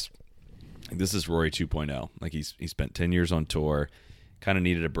was, this is Rory 2.0. Like he spent 10 years on tour, kind of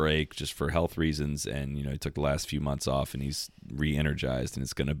needed a break just for health reasons, and he took the last few months off, and he's re-energized, and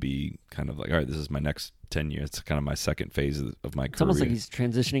it's going to be kind of like, all right, this is my next 10 years. It's kind of my second phase of my career. It's almost like he's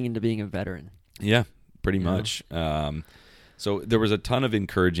transitioning into being a veteran. Yeah, pretty much. So there was a ton of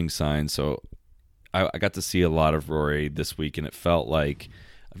encouraging signs. So I got to see a lot of Rory this week, and I feel like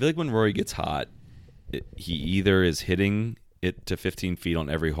when Rory gets hot, he either is hitting it to 15 feet on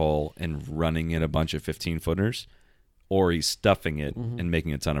every hole and running in a bunch of 15-footers, or he's stuffing it and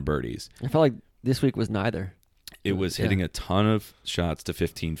making a ton of birdies. I felt like this week was neither. It was hitting a ton of shots to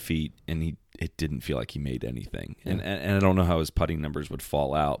 15 feet, and it didn't feel like he made anything. Yeah. And I don't know how his putting numbers would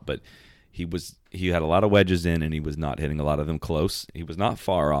fall out, but he had a lot of wedges in, and he was not hitting a lot of them close. He was not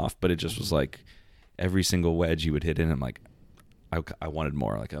far off, but it just was like every single wedge he would hit in, I'm like, I wanted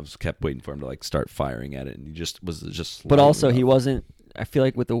more. Like I kept waiting for him to like start firing at it, and he just was just. But also, he wasn't. I feel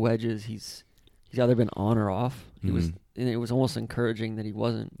like with the wedges, he's either been on or off. He was, and it was almost encouraging that he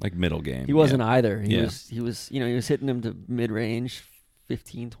wasn't like middle game. He wasn't either. He was hitting him to mid range,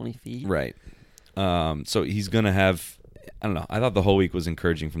 15, 20 feet. Right. So he's gonna have. I don't know. I thought the whole week was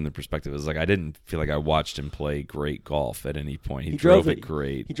encouraging from the perspective. It was like I didn't feel like I watched him play great golf at any point. He drove it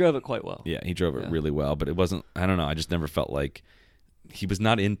great. He drove it quite well. Yeah, he drove it really well, but it wasn't. I don't know. I just never felt like he was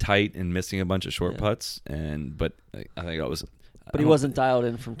not in tight and missing a bunch of short putts. But I think it was. But he wasn't dialed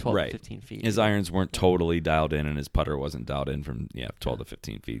in from 12 to 15 feet. His irons weren't totally dialed in, and his putter wasn't dialed in from 12 to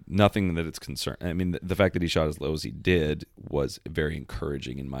 15 feet. Nothing that it's concerned. I mean, the fact that he shot as low as he did was very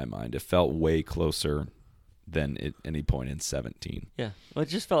encouraging in my mind. It felt way closer than at any point in 17. Yeah. Well, it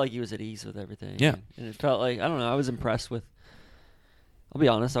just felt like he was at ease with everything. Yeah. And it felt like, I don't know, I was impressed with, I'll be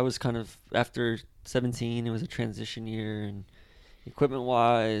honest, I was kind of, after 17, it was a transition year, and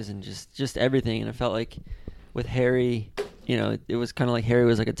equipment-wise, and just everything. And I felt like with Harry, it was kind of like Harry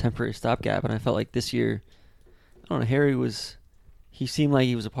was like a temporary stopgap. And I felt like this year, I don't know, he seemed like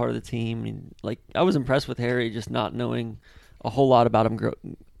he was a part of the team. And like, I was impressed with Harry just not knowing a whole lot about him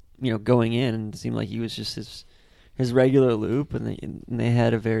going in, and it seemed like he was just his regular loop, and they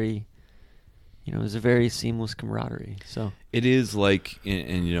had a very, it was a very seamless camaraderie. So it is like,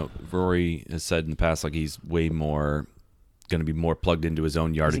 and Rory has said in the past, like he's way more going to be more plugged into his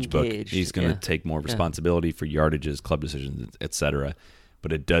own yardage book. He's going to take more responsibility for yardages, club decisions, etc.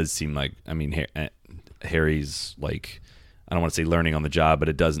 But it does seem like, I mean, Harry's like, I don't want to say learning on the job, but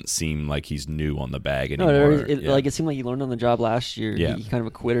it doesn't seem like he's new on the bag anymore. No, it seemed like he learned on the job last year. Yeah. He kind of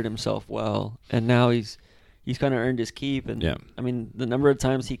acquitted himself well, and now he's kind of earned his keep. And I mean, the number of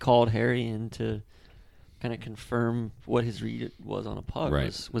times he called Harry in to kind of confirm what his read was on a putt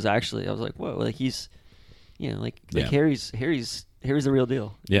was actually, I was like, whoa, like he's, Harry's the real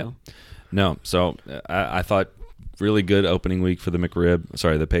deal. Yeah. No, so I thought really good opening week for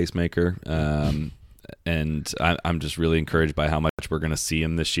the pacemaker. And I'm just really encouraged by how much we're going to see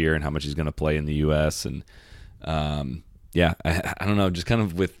him this year and how much he's going to play in the U.S. And, I don't know, just kind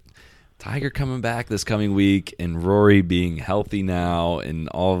of with Tiger coming back this coming week and Rory being healthy now and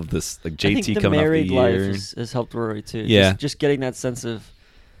all of this, like JT coming off the year. Married life has helped Rory, too. Yeah. Just getting that sense of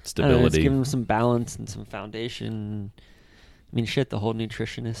stability. It's giving him some balance and some foundation. I mean, the whole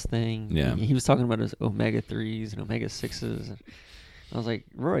nutritionist thing. Yeah. He was talking about his omega-3s and omega-6s. I was like,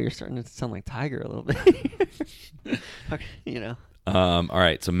 Rory, you're starting to sound like Tiger a little bit. All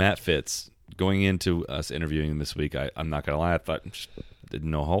right, so Matt Fitz, going into us interviewing him this week, I'm not going to lie, I thought didn't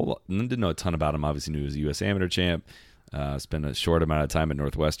know a ton about him. Obviously knew he was a U.S. amateur champ. Spent a short amount of time at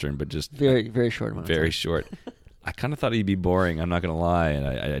Northwestern, but just very, very short amount of time. Very short. I kind of thought he'd be boring, I'm not going to lie, and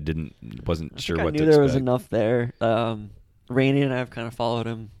I wasn't sure what to expect. I knew there was enough there. Randy and I have kind of followed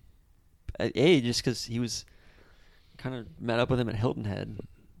him just because he was kind of met up with him at Hilton Head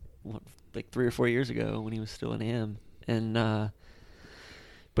like 3 or 4 years ago when he was still in AM, and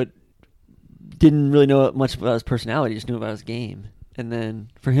but didn't really know much about his personality, just knew about his game. And then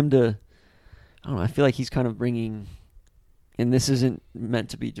for him to, I don't know, I feel like he's kind of bringing, and this isn't meant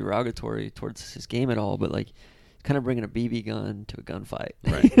to be derogatory towards his game at all, but like kind of bringing a BB gun to a gunfight.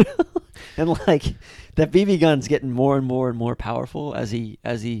 Right. You know? And like that BB gun's getting more and more and more powerful as he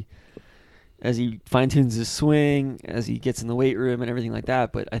fine tunes his swing, as he gets in the weight room and everything like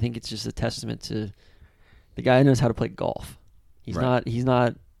that. But I think it's just a testament to the guy who knows how to play golf. He's not,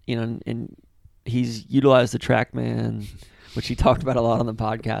 you know, and he's utilized the TrackMan, which he talked about a lot on the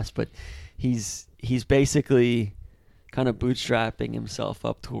podcast, but he's basically kind of bootstrapping himself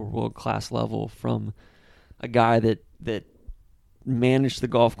up to a world-class level from a guy that managed the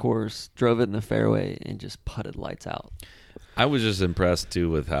golf course, drove it in the fairway, and just putted lights out. I was just impressed, too,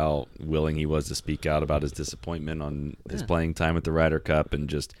 with how willing he was to speak out about his disappointment on his playing time at the Ryder Cup, and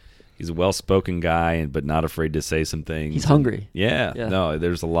just he's a well-spoken guy, but not afraid to say some things. He's hungry. Yeah. No,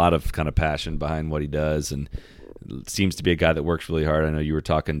 there's a lot of kind of passion behind what he does, and seems to be a guy that works really hard. I know you were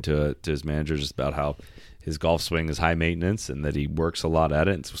talking to his manager just about how his golf swing is high maintenance and that he works a lot at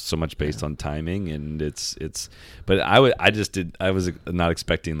it. It's so much based on timing, and it's. But I was not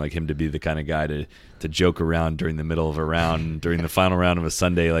expecting like him to be the kind of guy to joke around during the middle of a round, during the final round of a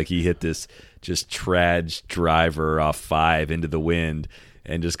Sunday, like he hit this just trad driver off 5 into the wind,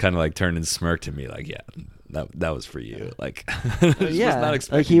 and just kind of like turned and smirked at me, like, yeah. That was for you. Like, I was not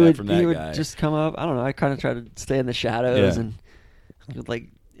expecting like he that would, from that he guy. Would just come up. I don't know. I kind of try to stay in the shadows, and like,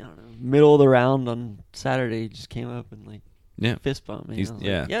 I don't know, middle of the round on Saturday, he just came up and like fist bumped me.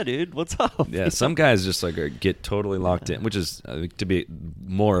 Yeah, dude, what's up? Yeah, some guys just like get totally locked in, which is to be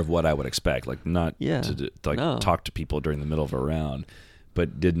more of what I would expect. Like not to talk to people during the middle of a round,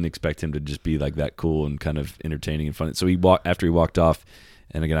 but didn't expect him to just be like that cool and kind of entertaining and fun. So after he walked off.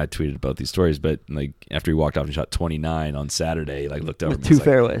 And again, I tweeted about these stories, but like after he walked off and shot 29 on Saturday, like looked over with 2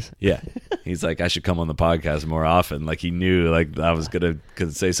 fairways. Yeah, he's like, I should come on the podcast more often. Like he knew, like I was gonna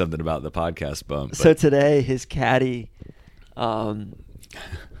say something about the podcast bump. So today, his caddy,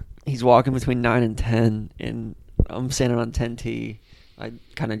 he's walking between 9 and 10, and I'm standing on 10T. I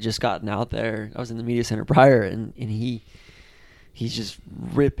kind of just gotten out there. I was in the media center prior, and he's just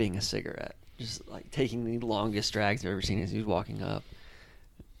ripping a cigarette, just like taking the longest drags I've ever seen as he's walking up.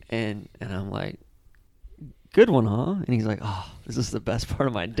 And I'm like, good one, huh? And he's like, oh, this is the best part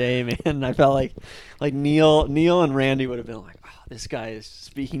of my day, man. And I felt like Neil and Randy would have been like, oh, this guy is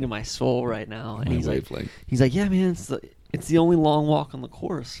speaking to my soul right now. And he's like, yeah, man, it's the only long walk on the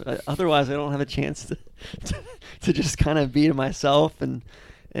course. Otherwise, I don't have a chance to just kind of be to myself and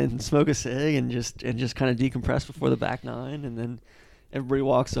smoke a cig and just kind of decompress before the back 9. And then everybody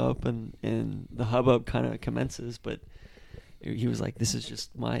walks up and the hubbub kind of commences, but he was like, this is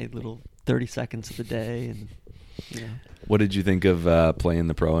just my little 30 seconds of the day. And you know. What did you think of playing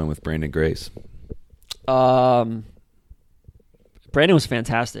the Pro-Am with Brandon Grace? Brandon was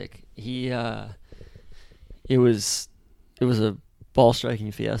fantastic. It was a ball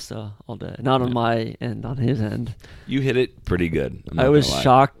striking fiesta all day. Not on my end, on his end. You hit it pretty good. I was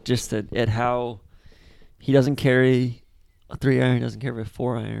shocked just at how he doesn't carry a 3-iron, he doesn't carry a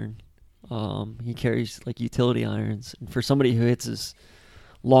 4-iron. He carries like utility irons, and for somebody who hits his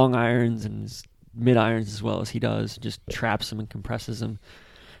long irons and his mid irons as well as he does, just traps them and compresses them.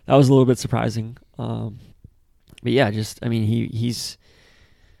 That was a little bit surprising. But yeah, he's.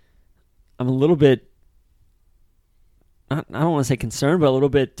 I'm a little bit. I don't want to say concerned, but a little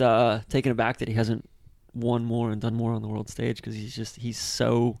bit taken aback that he hasn't won more and done more on the world stage, because he's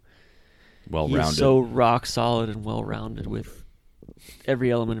so well-rounded, he's so rock solid and well-rounded with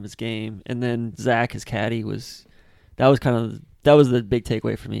every element of his game. And then Zach, his caddy, that was the big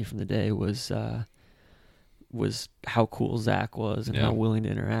takeaway for me from the day was how cool Zach was and how willing to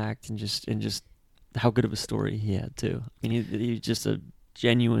interact and just how good of a story he had too. I mean, he was just a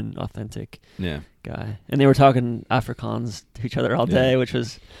genuine, authentic guy. And they were talking Afrikaans to each other all day, which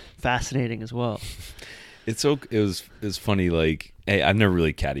was fascinating as well. It was funny. Like, hey, I've never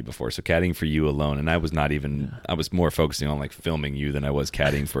really caddied before, so caddying for you alone, and I was not even. I was more focusing on like filming you than I was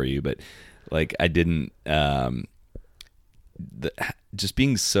caddying for you. But like, I didn't. Just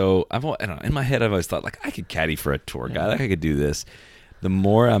being so. I don't know. In my head, I've always thought like I could caddy for a tour guy. Like I could do this. The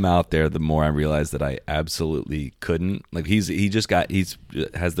more I'm out there, the more I realize that I absolutely couldn't. Like he has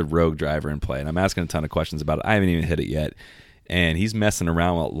the rogue driver in play, and I'm asking a ton of questions about it. I haven't even hit it yet. And he's messing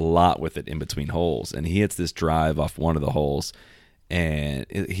around a lot with it in between holes. And he hits this drive off one of the holes, and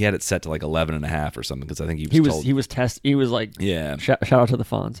he had it set to like 11.5 or something, because I think he was like, yeah, shout out to the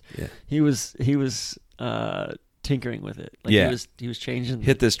Fonz. Yeah, he was tinkering with it. Like, yeah, he was changing.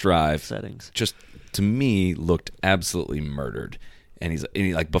 Hit this drive settings. Just to me looked absolutely murdered. And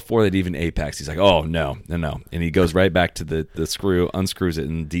he like, before they'd even apex, he's like, oh no, and he goes right back to the screw, unscrews it,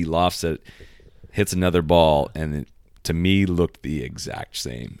 and de-lofts it, hits another ball, and it, to me, looked the exact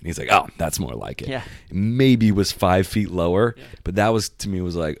same. And he's like, oh, that's more like it. Yeah. Maybe was 5 feet lower, but that was, to me,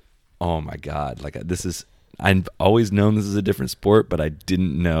 was like, oh my God, like, this is, I've always known this is a different sport, but I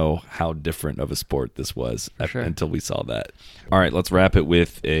didn't know how different of a sport this was until we saw that. All right, let's wrap it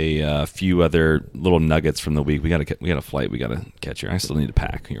with a few other little nuggets from the week. We got a flight we got to catch here. I still need to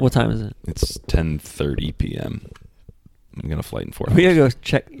pack here. What time is it? It's 10:30 p.m. I'm gonna flight in 4 hours. We gotta go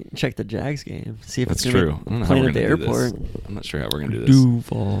check the Jags game. See if that's it's true. playing at the airport. I'm not sure how we're gonna do this.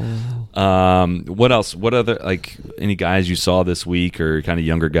 Duval. What else? What other, like, any guys you saw this week, or kind of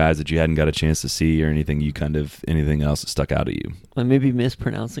younger guys that you hadn't got a chance to see, or anything else that stuck out at you? I may be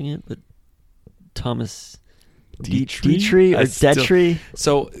mispronouncing it, but Thomas Dietrich or Detry.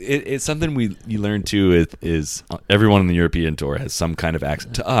 So it's something you learn too. Is everyone on the European tour has some kind of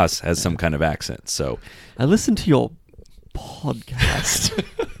accent. To us, has some kind of accent. So I listened to your podcast.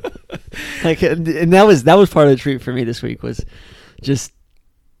 Like, and that was part of the treat for me this week, was just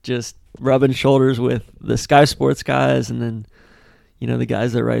rubbing shoulders with the Sky Sports guys, and then, you know, the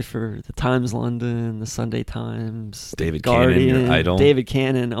guys that write for the Times London, the Sunday Times, David Guardian, Cannon, your idol. David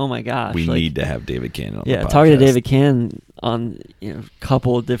Cannon. Oh my gosh, we need to have David Cannon on the podcast. Talking to David Cannon on, you know, a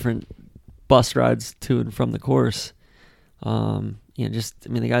couple of different bus rides to and from the course. You know,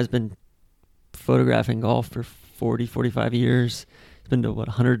 the guy's been photographing golf for 45 years. He's been to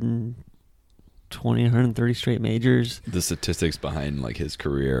 120, 130 straight majors. The statistics behind, like, his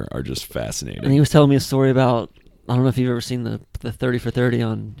career are just fascinating. And he was telling me a story about, I don't know if you've ever seen the 30 for 30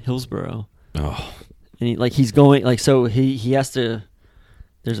 on Hillsborough. Oh. And he's going, like, so he has to,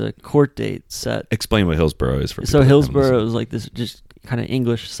 there's a court date set. Explain what Hillsborough is for people. So Hillsborough is like this just kind of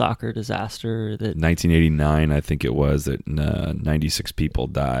English soccer disaster that 1989, I think it was, that 96 people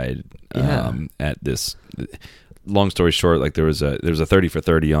died at this. Long story short, like, there was a 30 for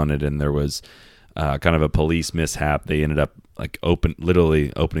 30 on it, and there was kind of a police mishap. They ended up, like,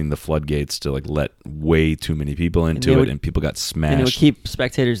 literally opening the floodgates to, like, let way too many people into it, and people got smashed. And it would keep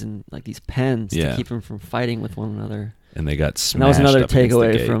spectators in, like, these pens to keep them from fighting with one another. And they got smashed. And that was another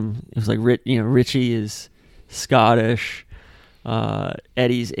takeaway from. It was like, Richie is Scottish,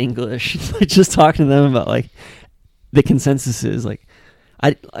 Eddie's English. Just talking to them about, like, the consensus is, like,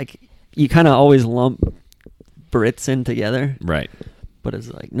 you kind of always lump Brits in together, right? But it's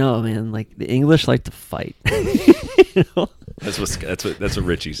like, no, man, like, the English like to fight. You know? That's what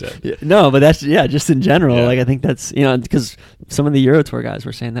Richie said. Yeah, no, but that's just in general. Yeah. Like, I think that's, you know, because some of the Euro Tour guys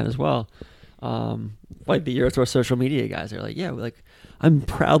were saying that as well. Like, the Euro Tour social media guys are like, yeah, like, I'm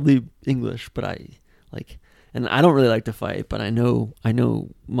proudly English, but and I don't really like to fight, but I know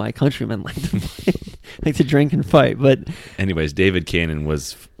my countrymen like to fight, like to drink and fight. But anyways, David Cannon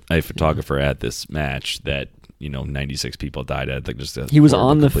was a photographer at this match that, you know, 96 people died at. Like, just he was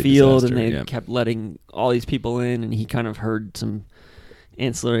on the field, disaster. and they kept letting all these people in, and he kind of heard some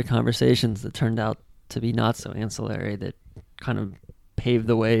ancillary conversations that turned out to be not so ancillary, that kind of paved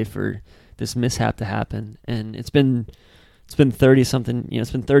the way for this mishap to happen. And it's been 30 something, you know, it's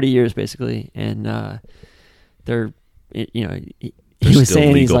been 30 years basically, and they're, you know, he was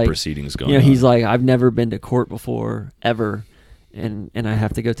saying, he's like, proceedings going, you know, on. He's like, I've never been to court before ever, and I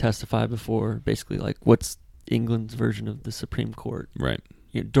have to go testify before, basically, like, what's England's version of the Supreme Court, right?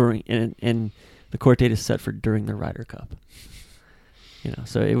 You know, during and the court date is set for during the Ryder Cup. You know,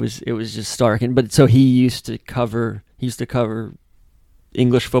 so it was just stark. But so he used to cover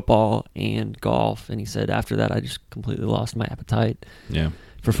English football and golf, and he said after that I just completely lost my appetite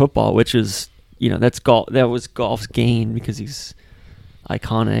for football, which is, you know, that was golf's gain, because he's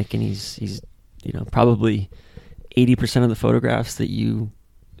iconic, and he's you know, probably 80% of the photographs that you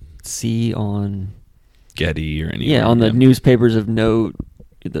see on Getty or anywhere. On the newspapers of note,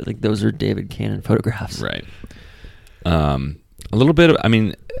 like, those are David Cannon photographs. Right. A little bit of, I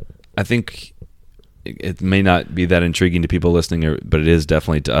mean, I think it may not be that intriguing to people listening, but it is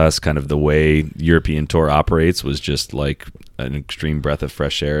definitely to us. Kind of the way European Tour operates was just like an extreme breath of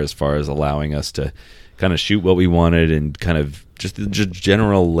fresh air, as far as allowing us to kind of shoot what we wanted, and kind of just the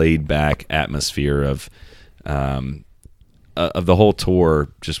general laid back atmosphere of the whole tour.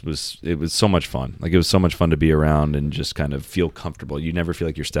 It was so much fun. Like, it was so much fun to be around and just kind of feel comfortable. You never feel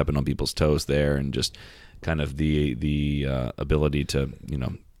like you're stepping on people's toes there, and just kind of the ability to, you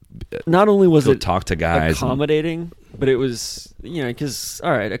know, not only was it talk to guys, accommodating, But it was, because, all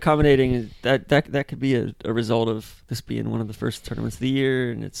right, accommodating, that could be a result of this being one of the first tournaments of the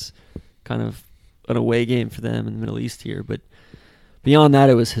year, and it's kind of an away game for them in the Middle East here. But beyond that,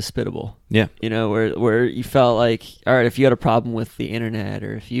 it was hospitable. Yeah. Where you felt like, all right, if you had a problem with the internet,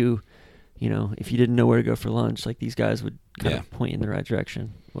 or if you didn't know where to go for lunch, like these guys would kind of point you in the right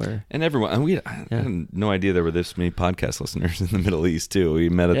direction. And everyone, I had no idea there were this many podcast listeners in the Middle East too. We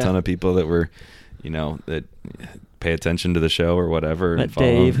met a ton of people that were, that pay attention to the show or whatever. Met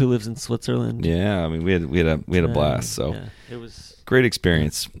Dave, who lives in Switzerland. Yeah, I mean, we had a blast. So it was great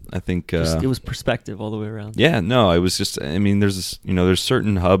experience. I think it was perspective all the way around. Yeah, no, it was just. I mean, there's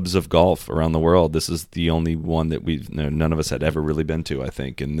certain hubs of golf around the world. This is the only one that none of us had ever really been to, I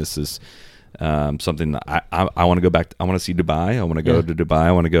think, and this is. Something that I want to go back. I want to see Dubai. I want to go to Dubai.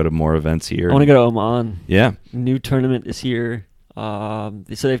 I want to go to more events here. I want to go to Oman. Yeah, new tournament this year. So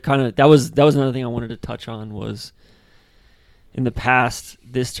they've kind of that was another thing I wanted to touch on was in the past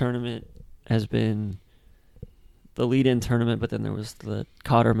this tournament has been the lead-in tournament, but then there was the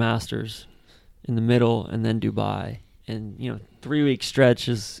Qatar Masters in the middle, and then Dubai. And 3-week stretch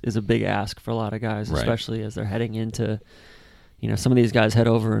is a big ask for a lot of guys, especially as they're heading into. Some of these guys head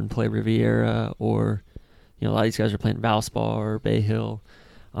over and play Riviera, or a lot of these guys are playing Valspar or Bay Hill,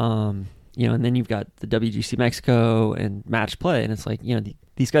 and then you've got the WGC Mexico and match play, and it's like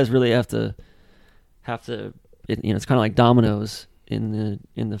these guys really have to. It's kind of like dominoes in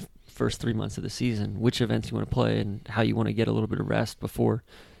the first 3 months of the season. Which events you want to play and how you want to get a little bit of rest before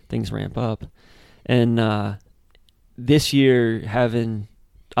things ramp up, and this year having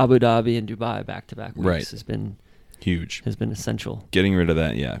Abu Dhabi and Dubai back-to-back weeks has been. Huge. Has been essential. Getting rid of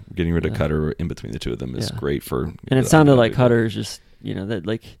that, Getting rid of Qatar in between the two of them is great for... And it sounded like Qatar is just, that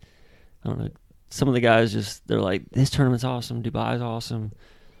like, I don't know, some of the guys just, they're like, this tournament's awesome, Dubai's awesome.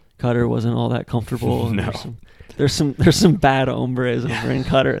 Qatar wasn't all that comfortable. No. There's some bad hombres over in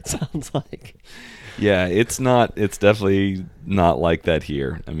Qatar, it sounds like. Yeah, it's definitely not like that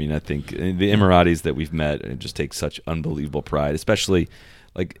here. I mean, I think the Emiratis that we've met just take such unbelievable pride, especially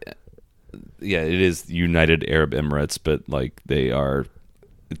like... Yeah, it is United Arab Emirates, but like they are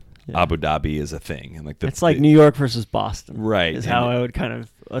Abu Dhabi is a thing, and like it's like New York versus Boston, right? Is how I would kind of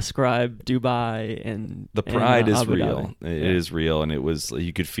ascribe Dubai and the pride is Abu real. Dhabi. It is real, and it was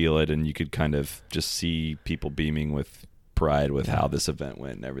you could feel it, and you could kind of just see people beaming with pride with how this event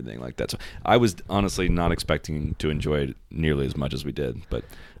went and everything like that. So I was honestly not expecting to enjoy it nearly as much as we did, but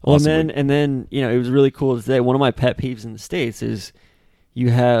and then it was really cool today. One of my pet peeves in the States is you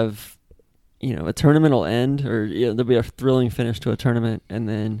have. A tournament will end, or there'll be a thrilling finish to a tournament, and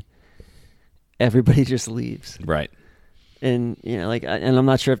then everybody just leaves. Right. And and I'm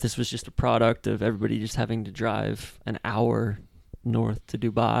not sure if this was just a product of everybody just having to drive an hour north to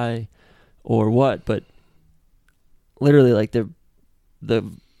Dubai, or what. But literally, like the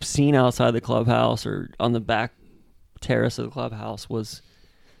scene outside the clubhouse or on the back terrace of the clubhouse was.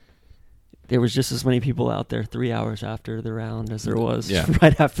 There was just as many people out there 3 hours after the round as there was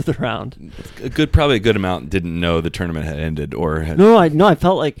right after the round. Probably a good amount didn't know the tournament had ended or had. No, I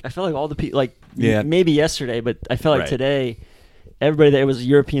felt like all the people maybe yesterday, but I felt like today, everybody there was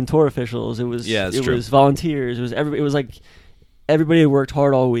European tour officials. It was was volunteers. It was it was like everybody had worked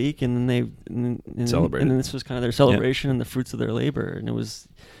hard all week, and then they celebrated. And then this was kind of their celebration and the fruits of their labor, and it was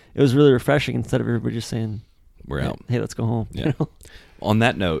really refreshing instead of everybody just saying, "We're out. Hey, let's go home." Yeah. On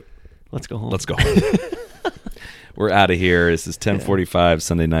that note. Let's go home. Let's go home. We're out of here. This is 10:45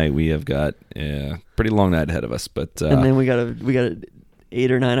 Sunday night. We have got a pretty long night ahead of us, but and then we got an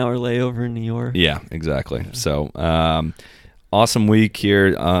 8 or 9 hour layover in New York. Yeah, exactly. Yeah. So awesome week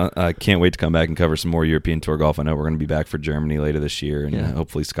here. I can't wait to come back and cover some more European Tour golf. I know we're going to be back for Germany later this year, and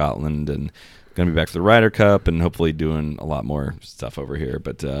hopefully Scotland, and going to be back for the Ryder Cup, and hopefully doing a lot more stuff over here.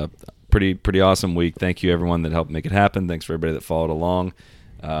 But pretty awesome week. Thank you everyone that helped make it happen. Thanks for everybody that followed along.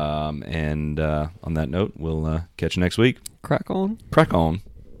 And on that note, we'll catch you next week. Crack on. Crack on.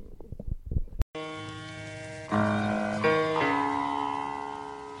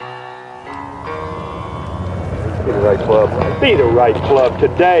 Be the right club. Be the right club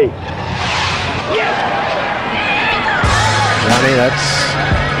today. Yes! Johnny, that's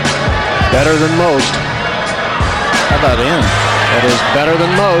better than most. How about in? That is better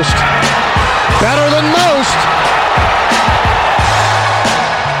than most. Better than most!